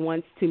actually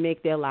wants to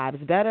make their lives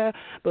better.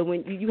 But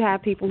when you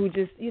have people who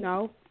just, you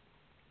know,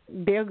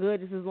 they're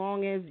good just as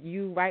long as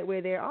you right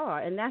where they are,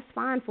 and that's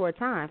fine for a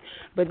time.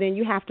 But then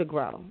you have to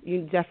grow.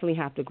 You definitely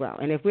have to grow.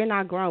 And if we're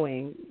not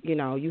growing, you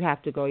know, you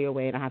have to go your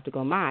way and I have to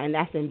go mine. And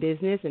that's in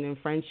business and in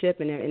friendship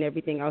and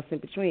everything else in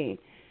between.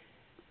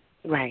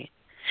 Right.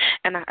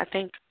 And I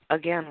think,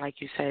 again, like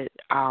you said,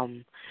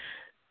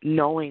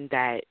 knowing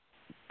that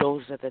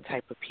those are the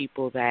type of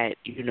people that,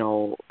 you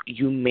know,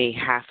 you may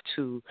have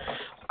to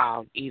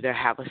either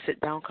have a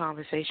sit-down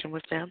conversation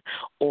with them,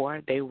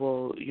 or they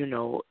will, you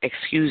know,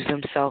 excuse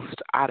themselves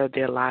out of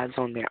their lives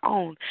on their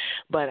own.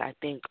 But I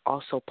think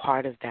also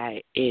part of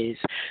that is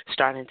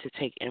starting to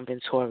take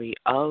inventory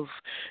of,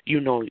 you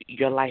know,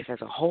 your life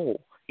as a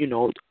whole. You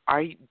know,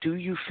 do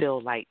you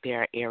feel like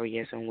there are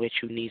areas in which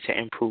you need to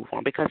improve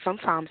on? Because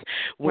sometimes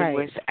when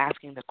we're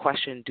asking the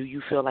question, do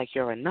you feel like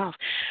you're enough,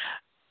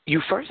 you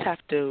first have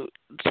to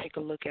take a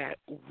look at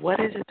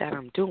what is it that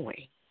I'm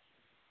doing,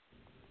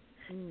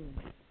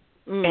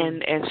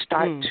 and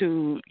start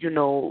to, you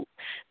know,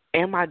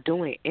 am I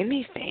doing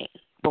anything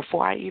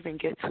before I even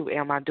get to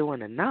am I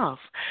doing enough?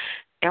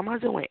 Am I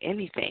doing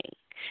anything?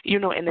 You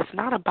know, and it's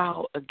not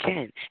about,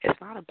 again, it's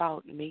not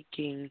about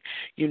making,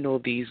 you know,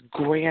 these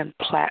grand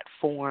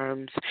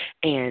platforms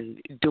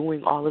and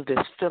doing all of this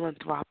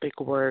philanthropic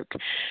work.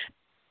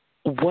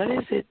 What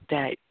is it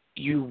that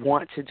you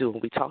want to do?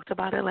 We talked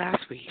about it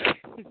last week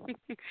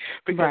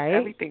because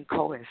everything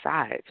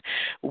coincides.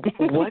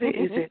 What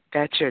is it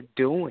that you're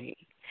doing?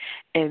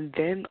 And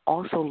then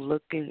also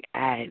looking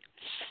at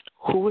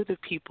who are the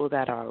people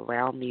that are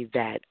around me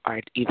that are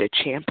either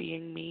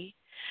championing me,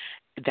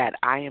 that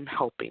I am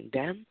helping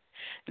them,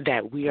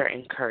 that we are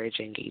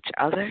encouraging each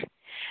other,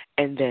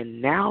 and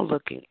then now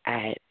looking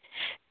at,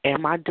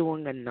 am I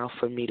doing enough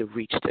for me to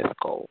reach this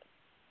goal?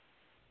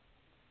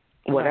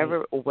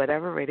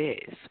 Whatever it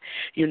is,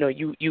 you know,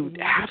 you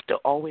have to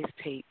always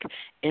take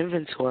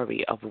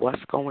inventory of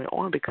what's going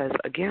on, because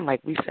again,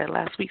 like we said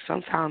last week,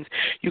 sometimes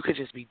you could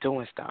just be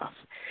doing stuff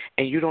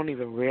and you don't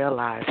even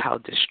realize how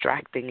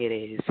distracting it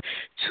is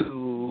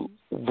to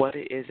what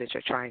it is that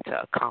you're trying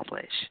to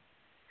accomplish,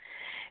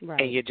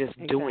 and you're just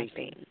doing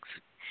things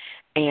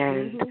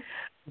and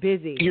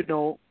busy, you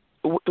know.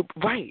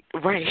 Right,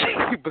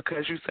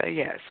 because you say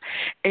yes,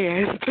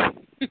 and.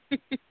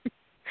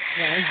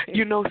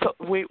 You know, so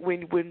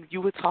when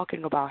you were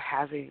talking about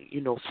having,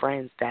 you know,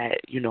 friends that,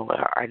 you know,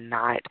 are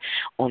not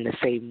on the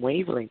same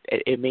wavelength,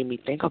 it made me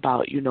think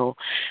about, you know,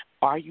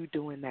 are you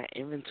doing that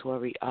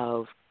inventory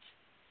of,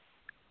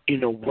 you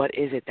know, what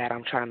is it that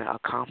I'm trying to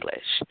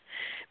accomplish?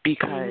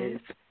 Because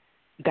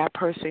that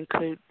person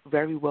could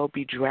very well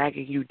be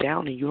dragging you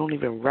down and you don't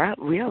even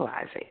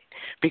realize it,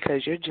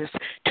 because you're just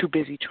too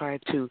busy trying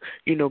to,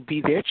 you know,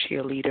 be their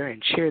cheerleader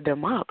and cheer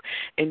them up,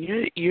 and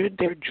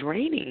they're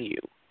draining you.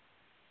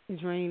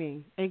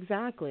 Draining,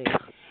 exactly.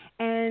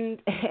 And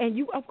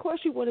you, of course,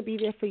 you want to be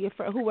there for your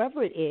friend,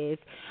 whoever it is,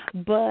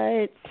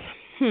 but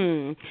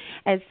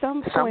at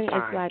some point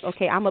it's like,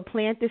 okay, I'm gonna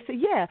plant this.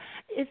 Yeah,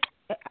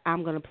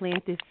 I'm gonna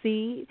plant this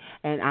seed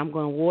and I'm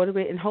gonna water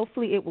it, and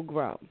hopefully it will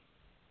grow.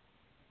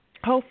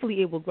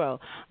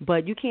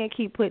 But you can't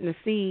keep putting the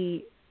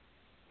seed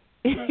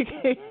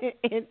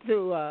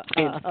into a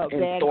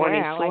bad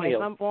ground. Like at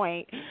some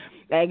point,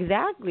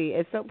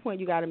 at some point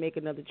you got to make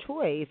another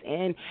choice.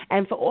 And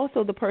for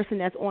also the person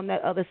that's on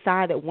that other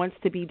side that wants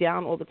to be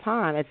down all the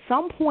time, at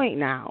some point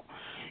now,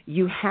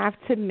 you have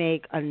to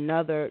make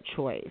another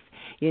choice.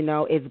 You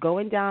know, it's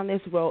going down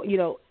this road. You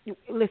know,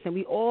 listen,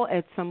 we all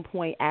at some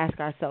point ask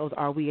ourselves,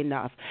 are we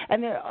enough?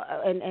 And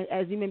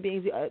as human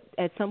beings,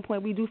 at some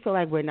point we do feel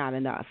like we're not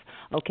enough.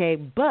 Okay,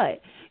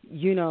 but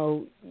you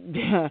know,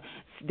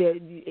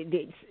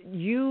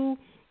 you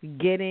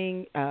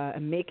getting,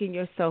 making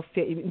yourself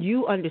feel,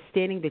 you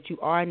understanding that you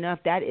are enough,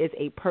 that is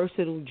a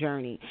personal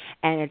journey.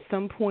 And at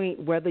some point,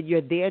 whether you're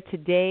there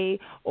today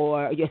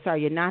or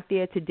you're not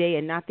there today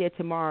and not there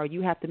tomorrow,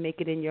 you have to make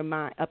it in your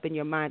mind,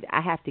 I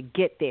have to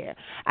get there.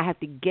 I have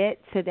to get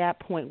to that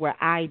point where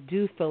I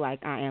do feel like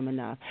I am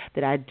enough,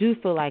 that I do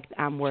feel like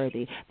I'm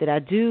worthy, that I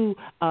do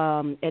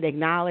and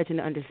acknowledge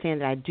and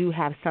understand that I do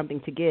have something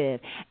to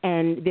give.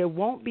 And there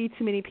won't be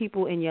too many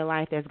people in your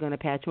life that's going to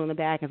pat you on the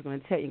back and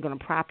going to tell you, going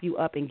to prop you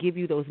up and give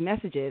you those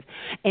messages.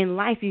 In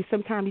life,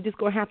 sometimes you just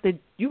gonna have to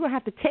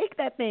take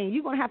that thing.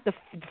 You're gonna have to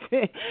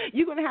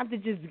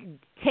just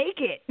take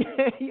it.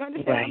 You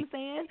understand what I'm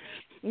saying?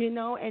 You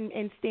know,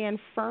 and stand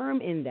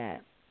firm in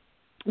that.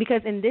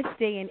 Because in this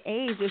day and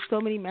age, there's so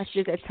many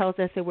messages that tells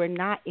us that we're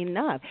not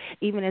enough,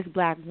 even as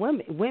black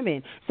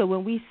women. So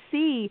when we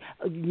see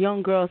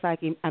young girls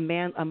like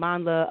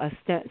Amandla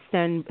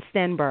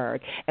Stenberg,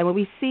 and when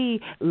we see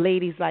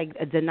ladies like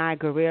Denai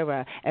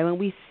Guerrera, and when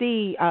we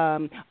see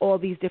all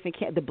these different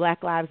the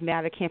Black Lives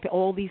Matter campaign,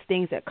 all these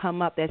things that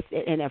come up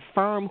and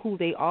affirm who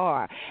they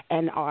are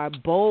and are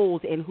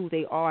bold in who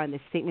they are and the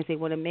statements they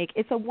want to make,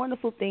 it's a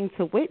wonderful thing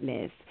to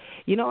witness.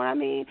 You know what I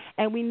mean?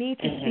 And we need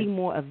to see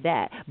more of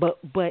that. But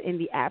in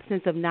the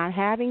absence of not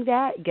having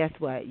that, guess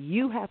what?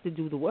 You have to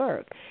do the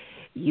work.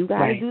 You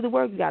got to do the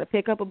work. You got to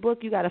pick up a book.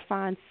 You got to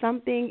find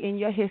something in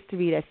your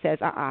history that says,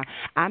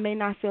 I may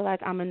not feel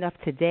like I'm enough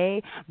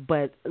today,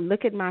 but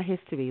look at my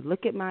history.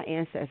 Look at my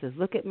ancestors.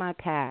 Look at my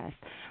past.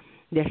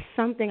 There's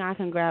something I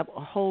can grab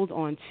a hold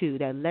on to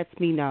that lets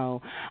me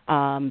know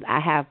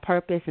I have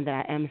purpose and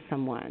that I am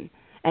someone.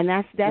 And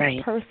that's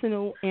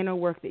personal inner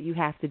work that you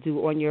have to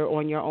do on your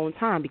own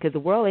time, because the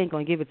world ain't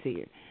going to give it to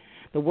you.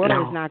 The world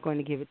is not going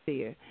to give it to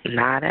you.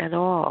 Not at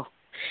all.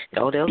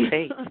 No, they'll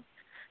take.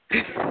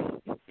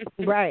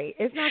 Right.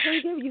 It's not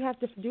going to give you. You have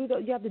to do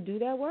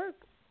that work.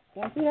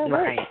 You have to do that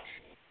work. Right.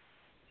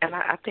 And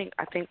I think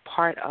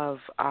part of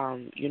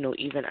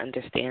even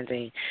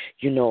understanding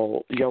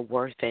your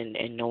worth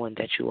and knowing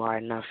that you are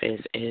enough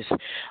is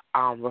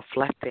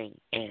reflecting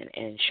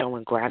and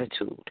showing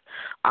gratitude,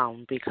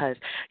 because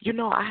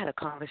I had a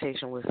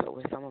conversation with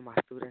some of my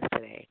students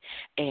today,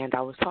 and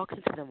I was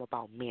talking to them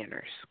about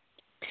manners,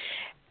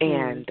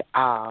 and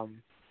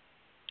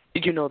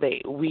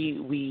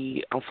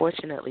we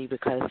unfortunately,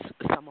 because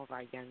some of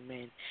our young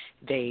men,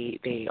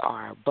 they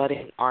are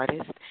budding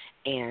artists,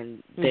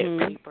 and their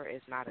paper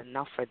is not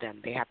enough for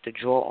them. They have to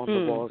draw on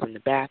the walls in the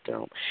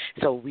bathroom.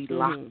 So we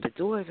lock the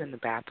doors in the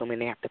bathroom,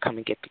 and they have to come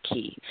and get the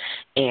key.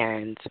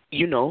 And,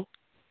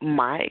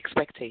 my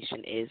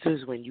expectation is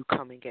when you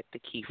come and get the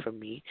key from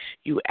me,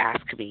 you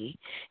ask me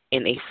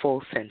in a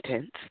full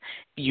sentence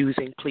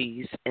using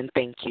please and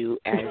thank you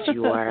as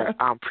your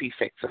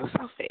prefix or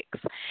suffix.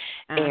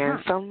 And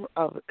some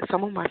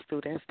of my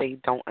students, they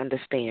don't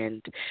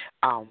understand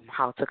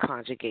how to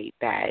conjugate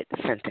that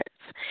sentence.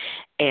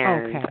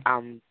 And,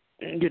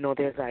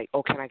 they're like,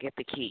 oh, can I get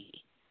the key?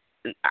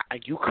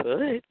 You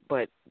could,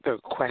 but the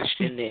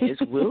question is,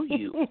 will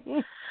you?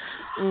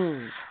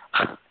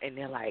 And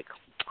they're like,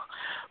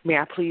 may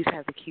I please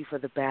have the key for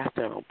the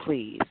bathroom,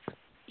 please?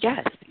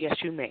 Yes,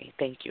 you may.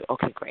 Thank you.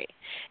 Okay, great.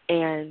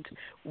 And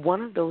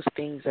one of those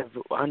things of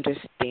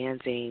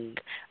understanding,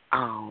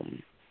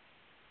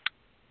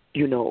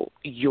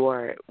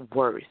 your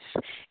worth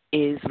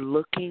is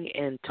looking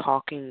and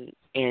talking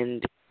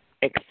and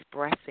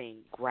expressing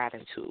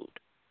gratitude,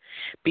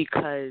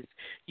 because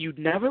you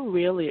never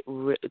really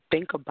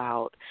think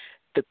about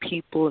the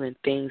people and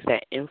things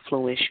that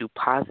influence you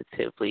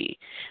positively,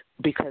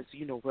 because,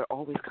 we're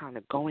always kind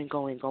of going.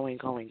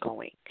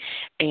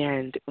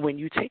 And when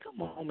you take a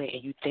moment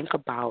and you think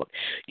about,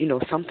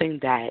 something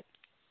that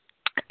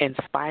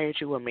inspired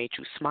you or made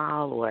you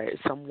smile, or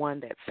someone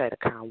that said a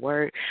kind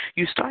word,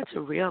 you start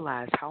to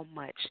realize how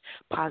much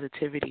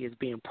positivity is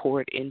being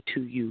poured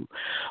into you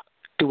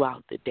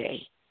throughout the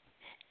day.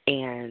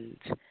 And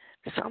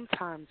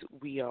sometimes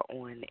we are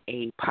on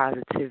a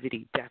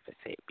positivity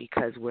deficit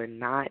because we're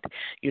not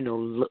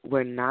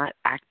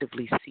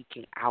actively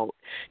seeking out,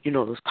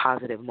 those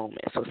positive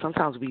moments. So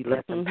sometimes we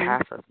let them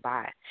pass us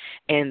by,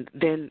 and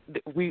then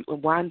we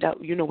wind up,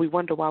 we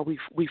wonder why we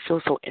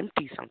feel so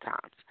empty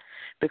sometimes.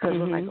 Because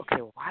we're like,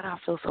 okay, well, why do I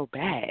feel so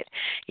bad?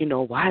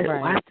 Why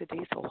is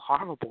today so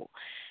horrible?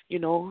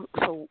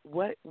 So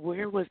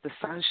where was the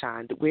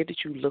sunshine? Where did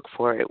you look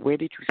for it? Where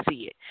did you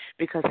see it?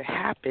 Because it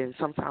happens,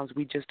 sometimes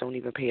we just don't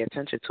even pay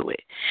attention to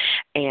it.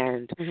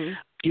 And,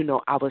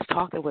 I was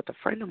talking with a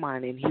friend of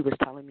mine, and he was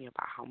telling me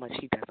about how much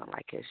he doesn't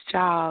like his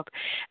job.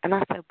 And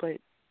I said, but,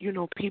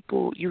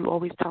 people, you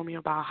always tell me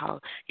about how,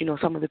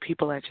 some of the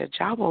people at your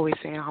job are always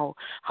saying how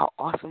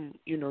awesome,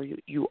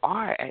 you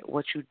are at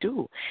what you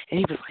do. And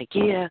he was like,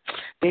 yeah,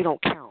 they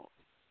don't count.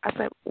 I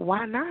said,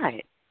 why not?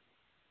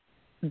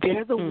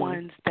 They're the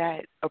ones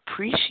that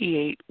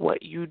appreciate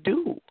what you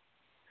do.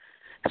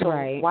 So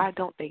why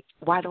don't they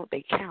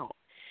count?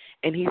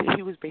 And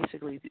he was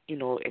basically,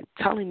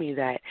 telling me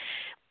that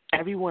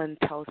everyone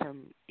tells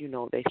him,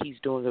 that he's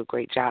doing a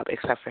great job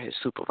except for his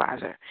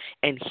supervisor.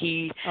 And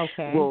he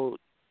will,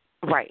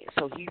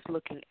 so he's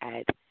looking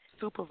at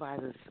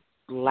supervisors'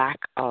 lack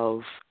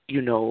of,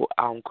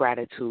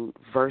 gratitude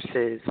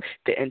versus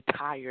the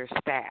entire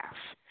staff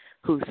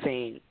who's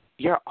saying,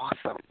 you're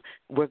awesome.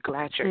 We're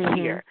glad you're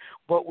here.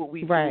 What would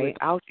we do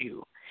without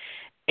you?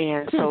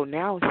 And so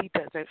now he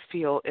doesn't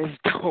feel as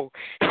though,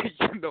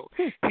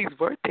 he's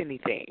worth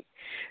anything.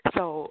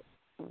 So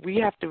we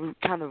have to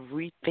kind of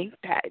rethink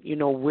that.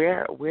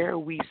 Where are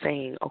we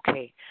saying,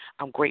 okay,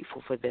 I'm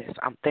grateful for this.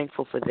 I'm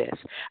thankful for this.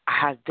 I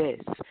have this.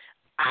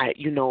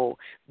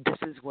 This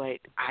is what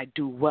I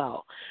do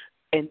well.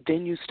 And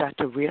then you start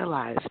to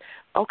realize,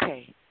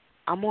 okay,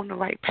 I'm on the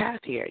right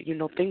path here.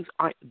 Things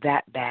aren't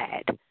that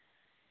bad.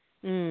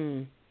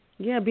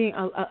 Yeah,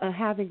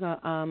 having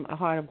a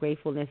heart of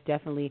gratefulness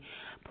definitely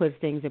puts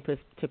things into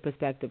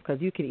perspective,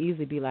 because you can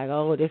easily be like,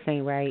 oh, this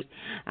ain't right.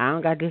 I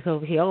don't got this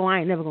over here. Oh, I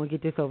ain't never gonna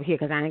get this over here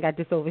because I ain't got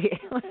this over here.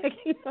 Like,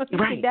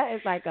 right. that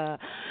is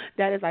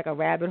like a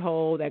rabbit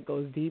hole that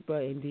goes deeper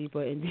and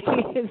deeper and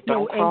deeper.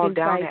 Don't fall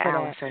down,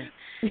 Allison.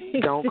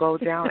 Don't go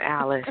down,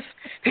 Alice.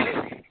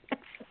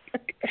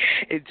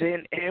 It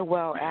didn't end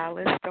well,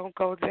 Alice. Don't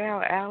go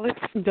down, Alice.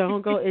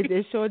 Don't go.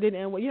 It sure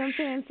didn't end well. You know what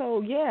I'm saying?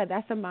 So yeah,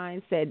 that's a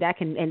mindset that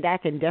can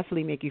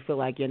definitely make you feel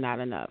like you're not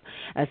enough,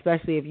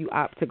 especially if you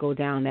opt to go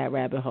down that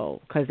rabbit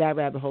hole, because that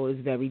rabbit hole is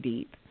very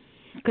deep.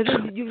 Because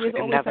there's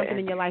always something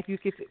in your life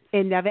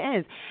it never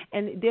ends.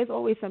 And there's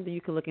always something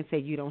you can look and say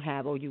you don't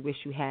have, or you wish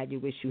you had.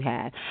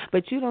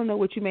 But you don't know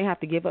what you may have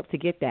to give up to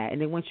get that. And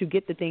then once you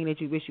get the thing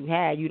that you wish you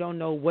had, you don't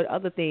know what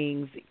other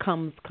things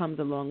comes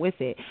along with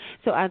it.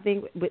 So I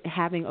think with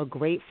having a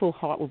grateful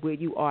heart with where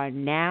you are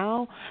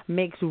now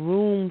makes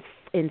room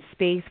and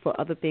space for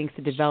other things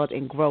to develop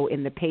and grow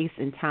in the pace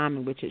and time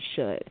in which it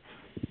should.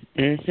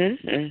 Instead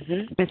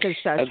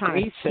of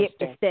trying to skip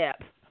the step.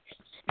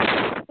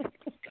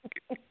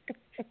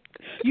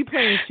 You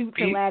playing shoots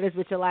and ladders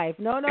with your life.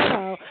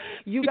 No.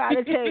 You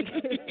gotta take.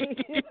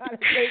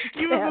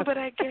 You remember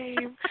that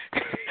game?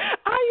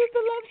 I used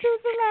to love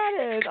shoots and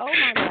ladders. Oh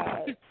my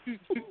God.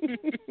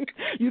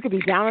 You could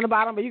be down on the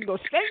bottom, but you can go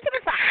straight to the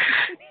top.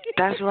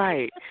 That's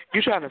right.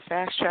 You're trying to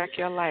fast track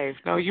your life.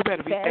 No, you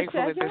better be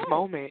thankful in this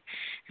moment.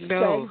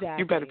 No, exactly.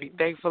 You better be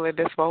thankful in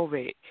this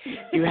moment.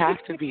 You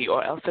have to be,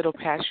 or else it'll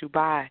pass you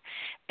by,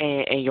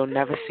 and you'll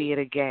never see it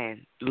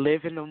again.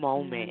 Live in the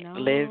moment.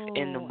 Live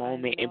in the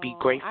moment and be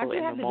grateful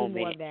in the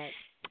moment.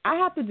 I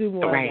have to do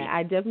more of that.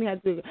 I definitely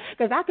have to,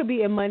 because I could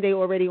be in Monday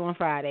already on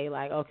Friday.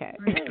 Like, okay.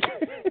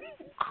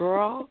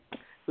 Girl,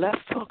 let's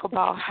talk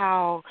about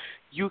how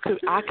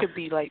I could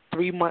be like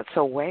 3 months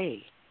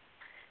away.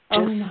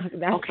 I'm not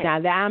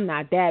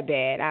that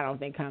bad. I don't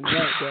think I'm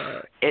that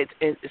bad.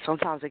 It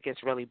sometimes it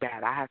gets really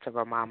bad. I have to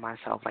remind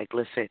myself, like,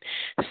 listen,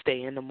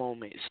 stay in the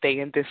moment, stay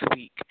in this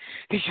week,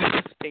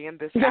 stay in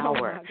this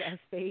hour,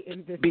 stay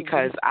in this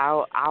because week.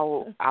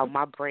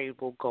 my brain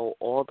will go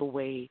all the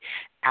way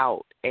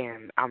out,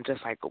 and I'm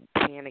just like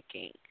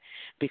panicking.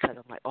 Because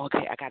I'm like,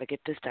 okay, I got to get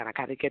this done. I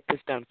got to get this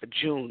done for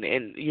June.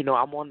 And,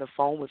 I'm on the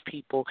phone with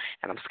people,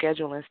 and I'm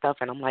scheduling stuff,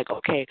 and I'm like,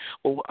 okay,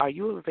 well, are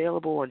you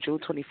available on June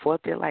 24th?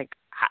 They're like,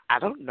 I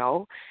don't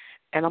know.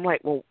 And I'm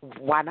like, well,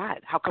 why not?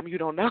 How come you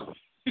don't know?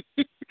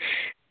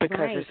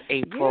 Because it's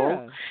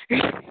April.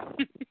 Yeah.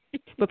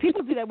 But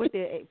people do that with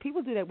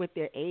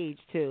their age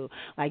too.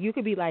 Like, you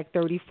could be like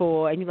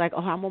 34 and you're like,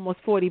 oh, I'm almost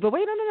 40. But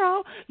wait,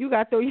 no. You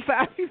got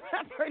 35. You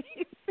got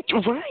 36.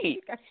 Right.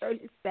 You got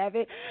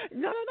 37.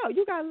 No.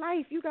 You got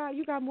life. You got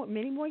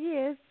many more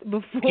years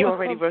before. You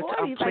already.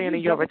 I'm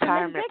planning your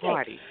retirement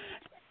party.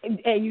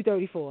 And you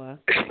 34.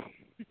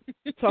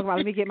 Talk about,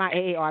 let me get my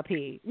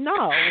AARP.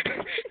 No.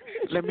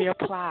 Let me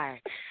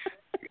apply.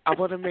 I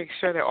want to make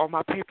sure that all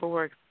my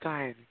paperwork's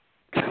done.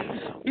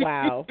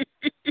 Wow.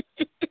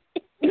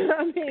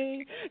 I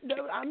mean,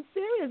 I'm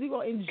serious. You're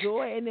going to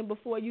enjoy it, and then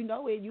before you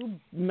know it, you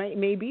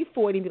may be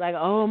 40 and be like,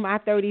 oh, my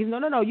 30s.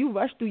 No. You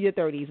rushed through your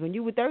 30s. When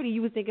you were 30,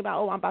 you were thinking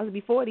about, oh, I'm about to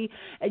be 40,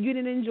 and you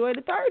didn't enjoy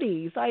the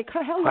 30s. Like,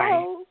 hello.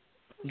 Right.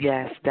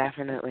 Yes,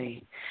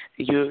 definitely.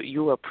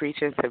 You were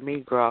preaching to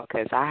me, girl,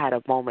 because I had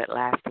a moment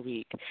last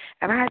week,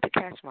 and I had to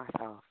catch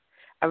myself.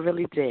 I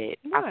really did.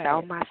 What? I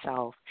found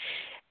myself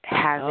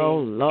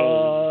having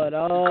Lord.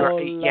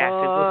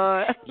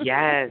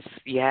 Yes,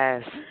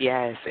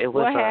 it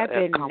was. What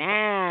happened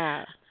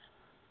now?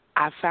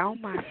 I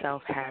found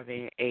myself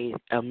having a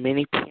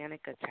mini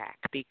panic attack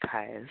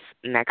because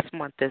next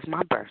month is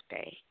my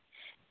birthday,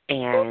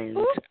 and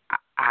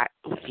I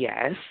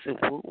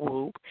whoop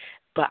whoop,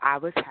 but I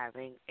was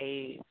having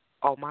a,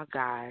 oh my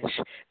gosh,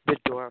 the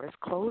door is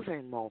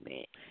closing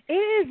moment. It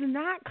is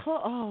not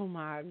close. Oh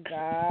my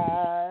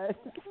God.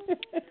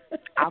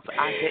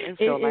 I didn't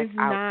feel it is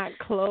not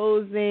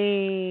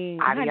closing.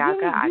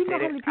 Adiagha, you know how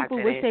many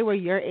people wish they were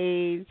your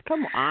age?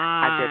 Come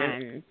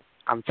on.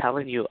 I'm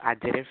telling you, I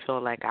didn't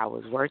feel like I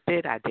was worth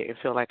it. I didn't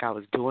feel like I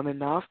was doing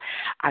enough.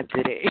 I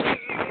didn't.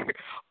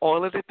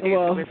 All of the things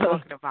we're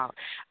talking about,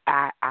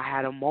 I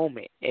had a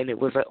moment, and it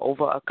was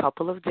over a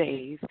couple of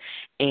days,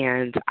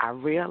 and I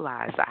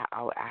realized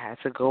I had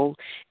to go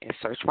and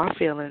search my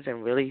feelings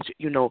and really,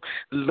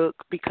 look,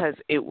 because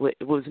it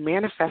was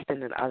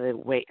manifesting in other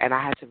way, and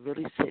I had to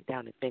really sit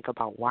down and think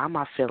about, why am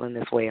I feeling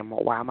this way, and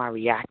why am I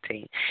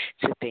reacting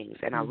to things?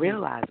 And I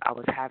realized I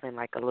was having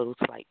like a little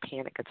slight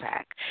panic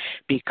attack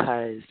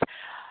because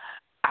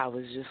I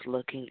was just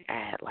looking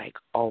at, like,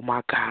 oh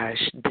my gosh,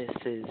 this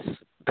is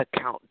the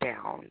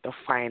countdown, the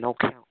final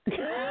count.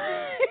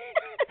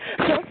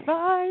 The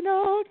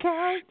final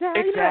countdown.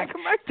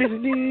 Exactly.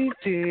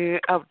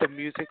 Of the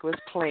music was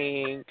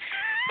playing,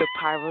 the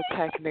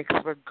pyrotechnics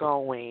were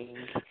going.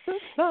 The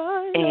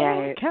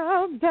final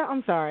countdown.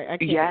 I'm sorry. I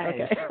can't.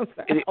 Yes.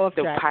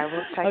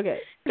 Okay.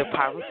 The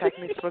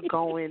pyrotechnics were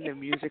going. The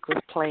music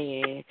was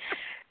playing.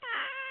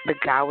 The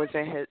guy was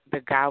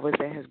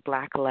in his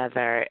black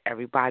leather.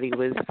 Everybody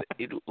was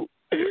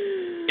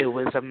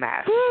was a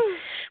mess.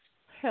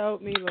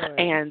 Help me, Lord.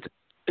 And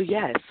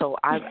yes, so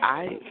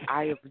I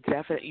am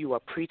definitely, you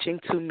are preaching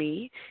to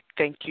me.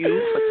 Thank you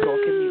for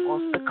talking me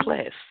off the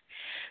cliff.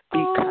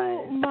 Because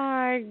oh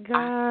my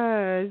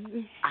gosh,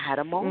 I had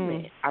a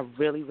moment. I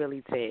really,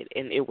 really did,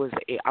 and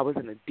I was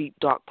in a deep,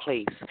 dark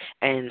place,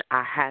 and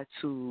I had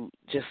to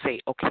just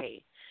say,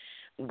 okay,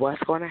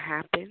 what's going to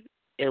happen?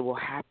 It will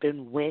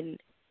happen when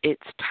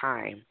it's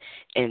time,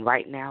 and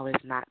right now is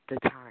not the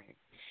time.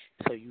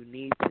 So you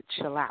need to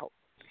chill out.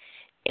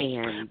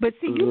 But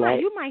see,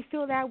 you might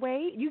feel that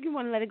way. You can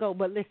want to let it go.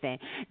 But listen,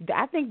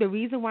 I think the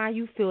reason why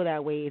you feel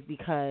that way is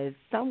because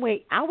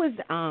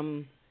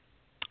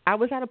I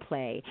was at a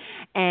play,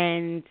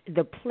 and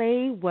the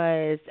play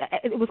was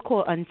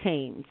called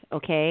Untamed,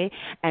 okay?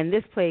 And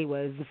this play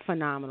was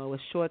phenomenal. It was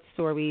short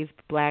stories,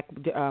 black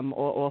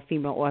or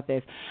female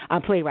authors,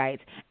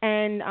 playwrights.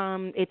 And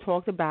it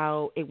talked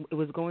about, it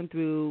was going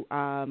through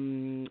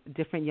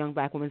different young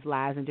black women's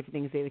lives and different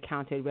things they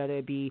encountered, whether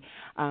it be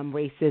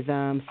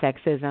racism,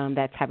 sexism,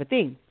 that type of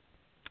thing.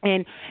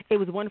 And it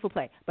was a wonderful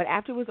play. But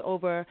after it was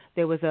over,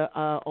 there was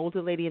a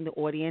older lady in the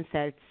audience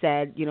that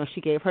said, she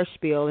gave her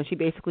spiel, and she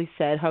basically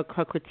said her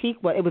critique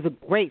was, it was a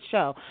great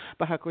show,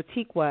 but her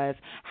critique was,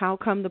 how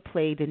come the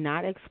play did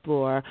not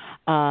explore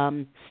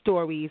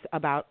stories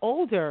about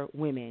older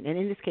women, and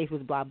in this case it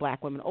was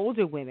black women,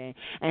 older women.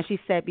 And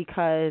she said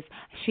because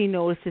she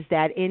notices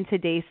that in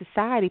today's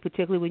society,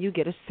 particularly when you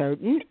get a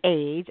certain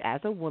age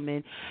as a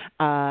woman,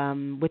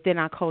 within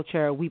our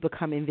culture, we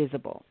become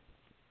invisible.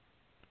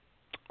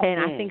 And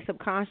I think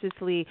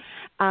subconsciously,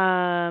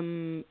 now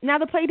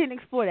the play didn't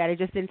explore that. It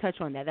just didn't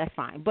touch on that. That's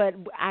fine. But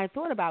I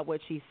thought about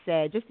what she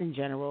said just in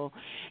general.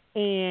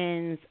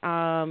 And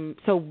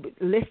so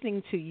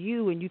listening to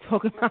you and you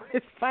talking about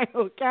this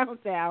final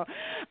countdown,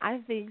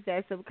 I think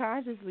that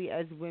subconsciously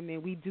as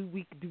women, we do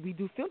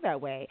feel that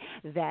way.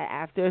 That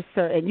after a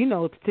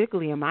certain,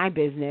 particularly in my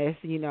business,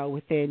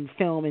 within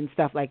film and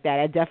stuff like that,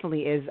 it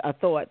definitely is a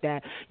thought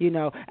that,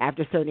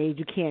 after a certain age,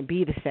 you can't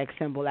be the sex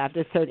symbol.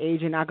 After a certain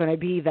age, you're not going to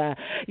be the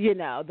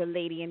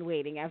lady in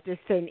waiting after a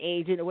certain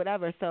age and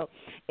whatever. So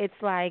it's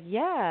like,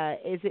 yeah,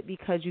 is it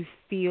because you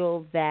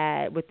feel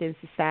that within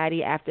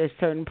society after a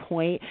certain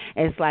point,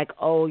 it's like,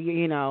 oh,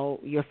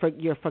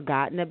 you're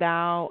forgotten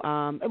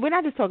about? We're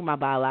not just talking about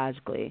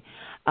biologically,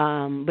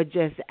 but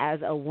just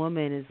as a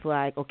woman, it's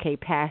like, okay,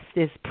 past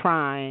this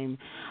prime,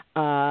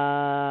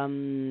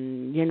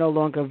 you're no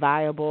longer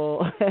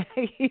viable,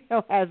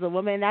 as a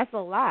woman. And that's a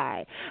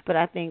lie. But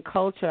I think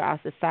culture, our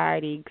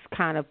society,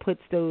 kind of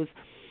puts those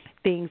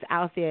things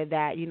out there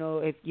that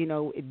if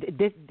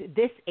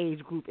this age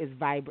group is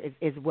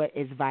what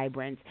is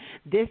vibrant.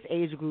 This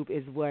age group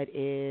is what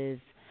is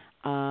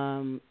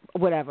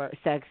whatever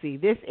sexy.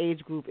 This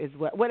age group is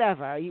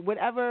whatever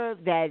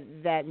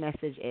that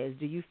message is.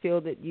 Do you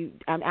feel that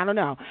I don't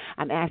know.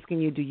 I'm asking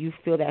you. Do you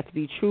feel that to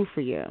be true for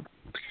you?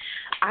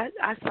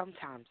 I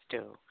sometimes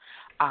do,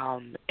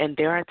 and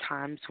there are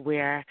times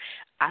where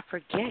I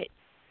forget,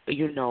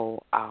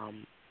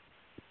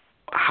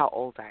 how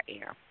old I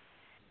am.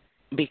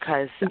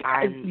 Because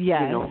I'm,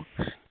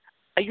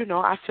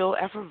 I feel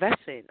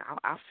effervescent.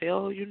 I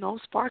feel,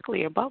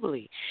 sparkly and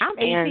bubbly. I'm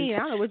 18. I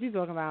don't know what you're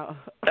talking about.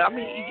 I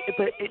mean,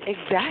 but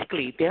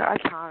exactly. There are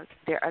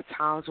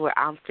times where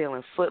I'm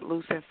feeling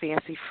footloose and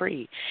fancy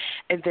free,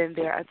 and then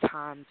there are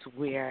times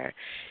where,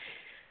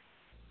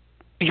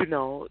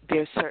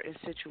 there's certain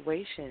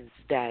situations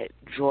that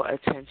draw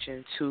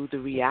attention to the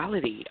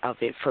reality of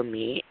it for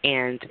me,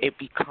 and it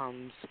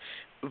becomes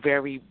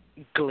very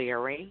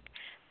glaring.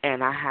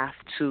 And I have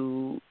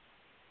to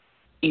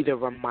either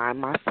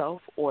remind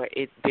myself or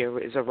there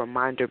is a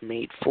reminder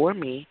made for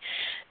me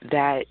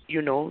that, you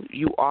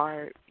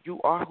are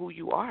who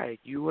you are.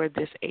 You are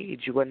this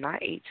age. You are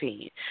not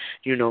 18.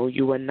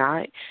 You are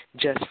not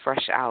just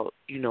fresh out,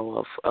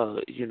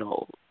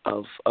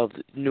 of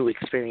new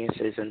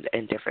experiences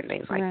and different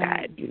things like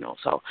that,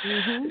 So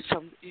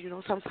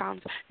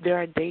sometimes there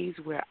are days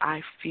where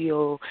I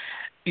feel,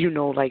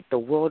 like the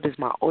world is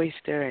my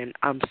oyster and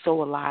I'm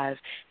so alive.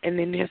 And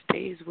then there's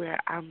days where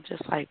I'm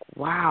just like,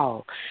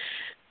 wow,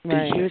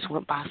 the years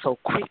went by so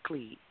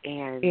quickly.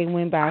 And it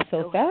went by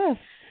so fast.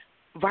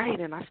 Right,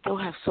 and I still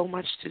have so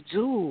much to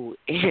do.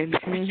 And,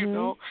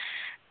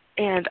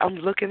 and I'm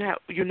looking at,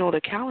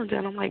 the calendar,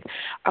 and I'm like,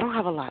 I don't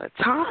have a lot of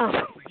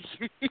time.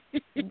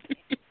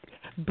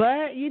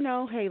 But,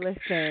 hey,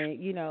 listen,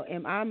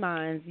 in our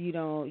minds,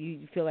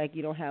 you feel like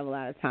you don't have a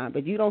lot of time,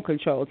 but you don't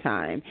control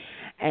time.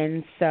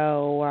 And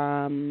so,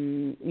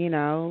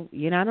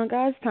 you're not on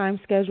God's time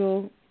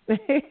schedule.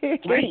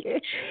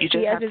 Right. You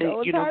just have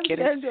to, get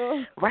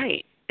it.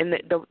 Right. And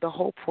the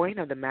whole point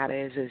of the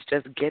matter is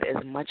just get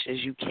as much as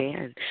you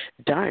can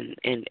done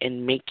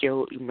and make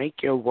your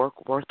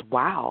work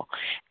worthwhile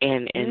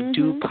and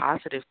do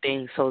positive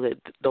things so that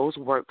those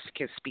works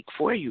can speak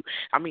for you.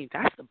 I mean,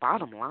 that's the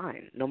bottom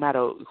line. No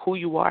matter who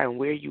you are and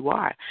where you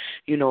are,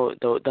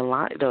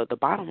 the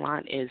bottom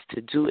line is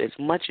to do as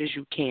much as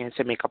you can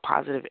to make a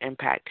positive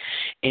impact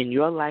in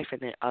your life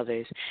and in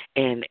others,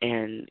 and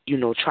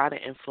try to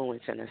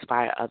influence and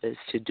inspire others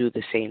to do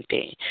the same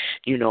thing.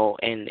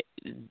 And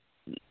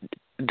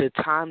the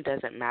time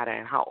doesn't matter,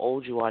 and how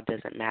old you are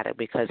doesn't matter,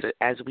 because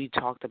as we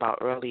talked about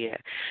earlier,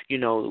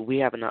 we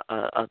have an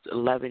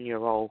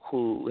 11-year-old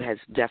who has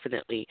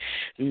definitely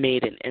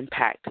made an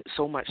impact,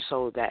 so much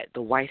so that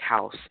the White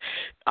House,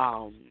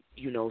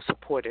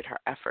 supported her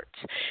efforts.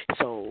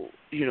 So,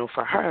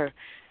 for her,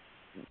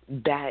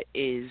 that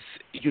is,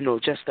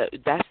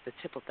 that's the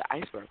tip of the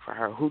iceberg for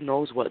her. Who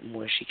knows what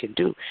more she can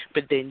do?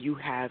 But then you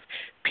have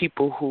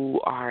people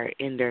who are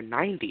in their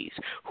 90s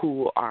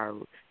who are,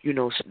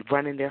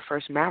 running their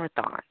first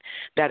marathon,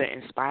 that are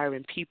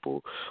inspiring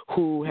people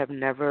who have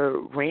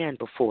never ran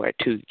before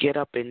to get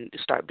up and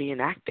start being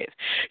active.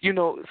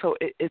 So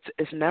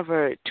it's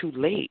never too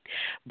late,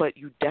 but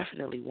you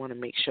definitely want to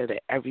make sure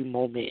that every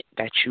moment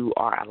that you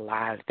are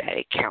alive, that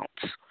it counts.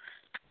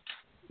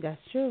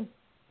 That's true.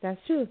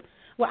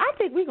 Well, I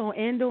think we're going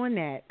to end on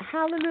that.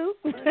 Hallelujah.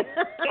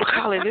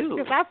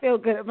 Hallelujah. Because I feel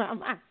good about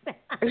myself.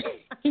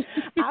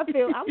 I'm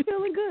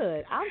feeling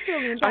good. I'm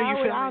feeling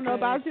empowered. I don't know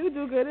about you,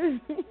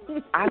 do-gooders.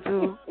 I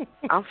do.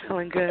 I'm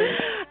feeling good.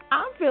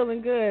 I'm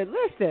feeling good.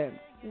 Listen,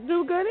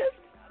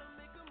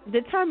 do-gooders,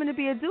 determined to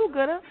be a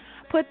do-gooder,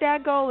 put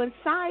that goal in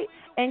sight,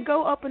 and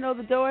go open all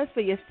the doors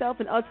for yourself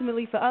and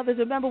ultimately for others.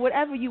 Remember,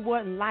 whatever you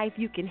want in life,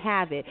 you can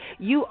have it.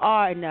 You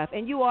are enough,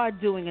 and you are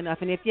doing enough.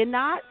 And if you're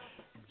not,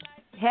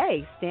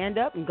 hey, stand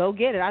up and go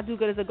get it. I do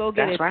good as a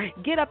go-getter. That's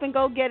right. Get up and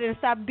go get it and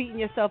stop beating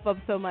yourself up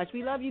so much.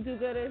 We love you,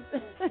 do-gooders.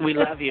 We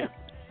love you.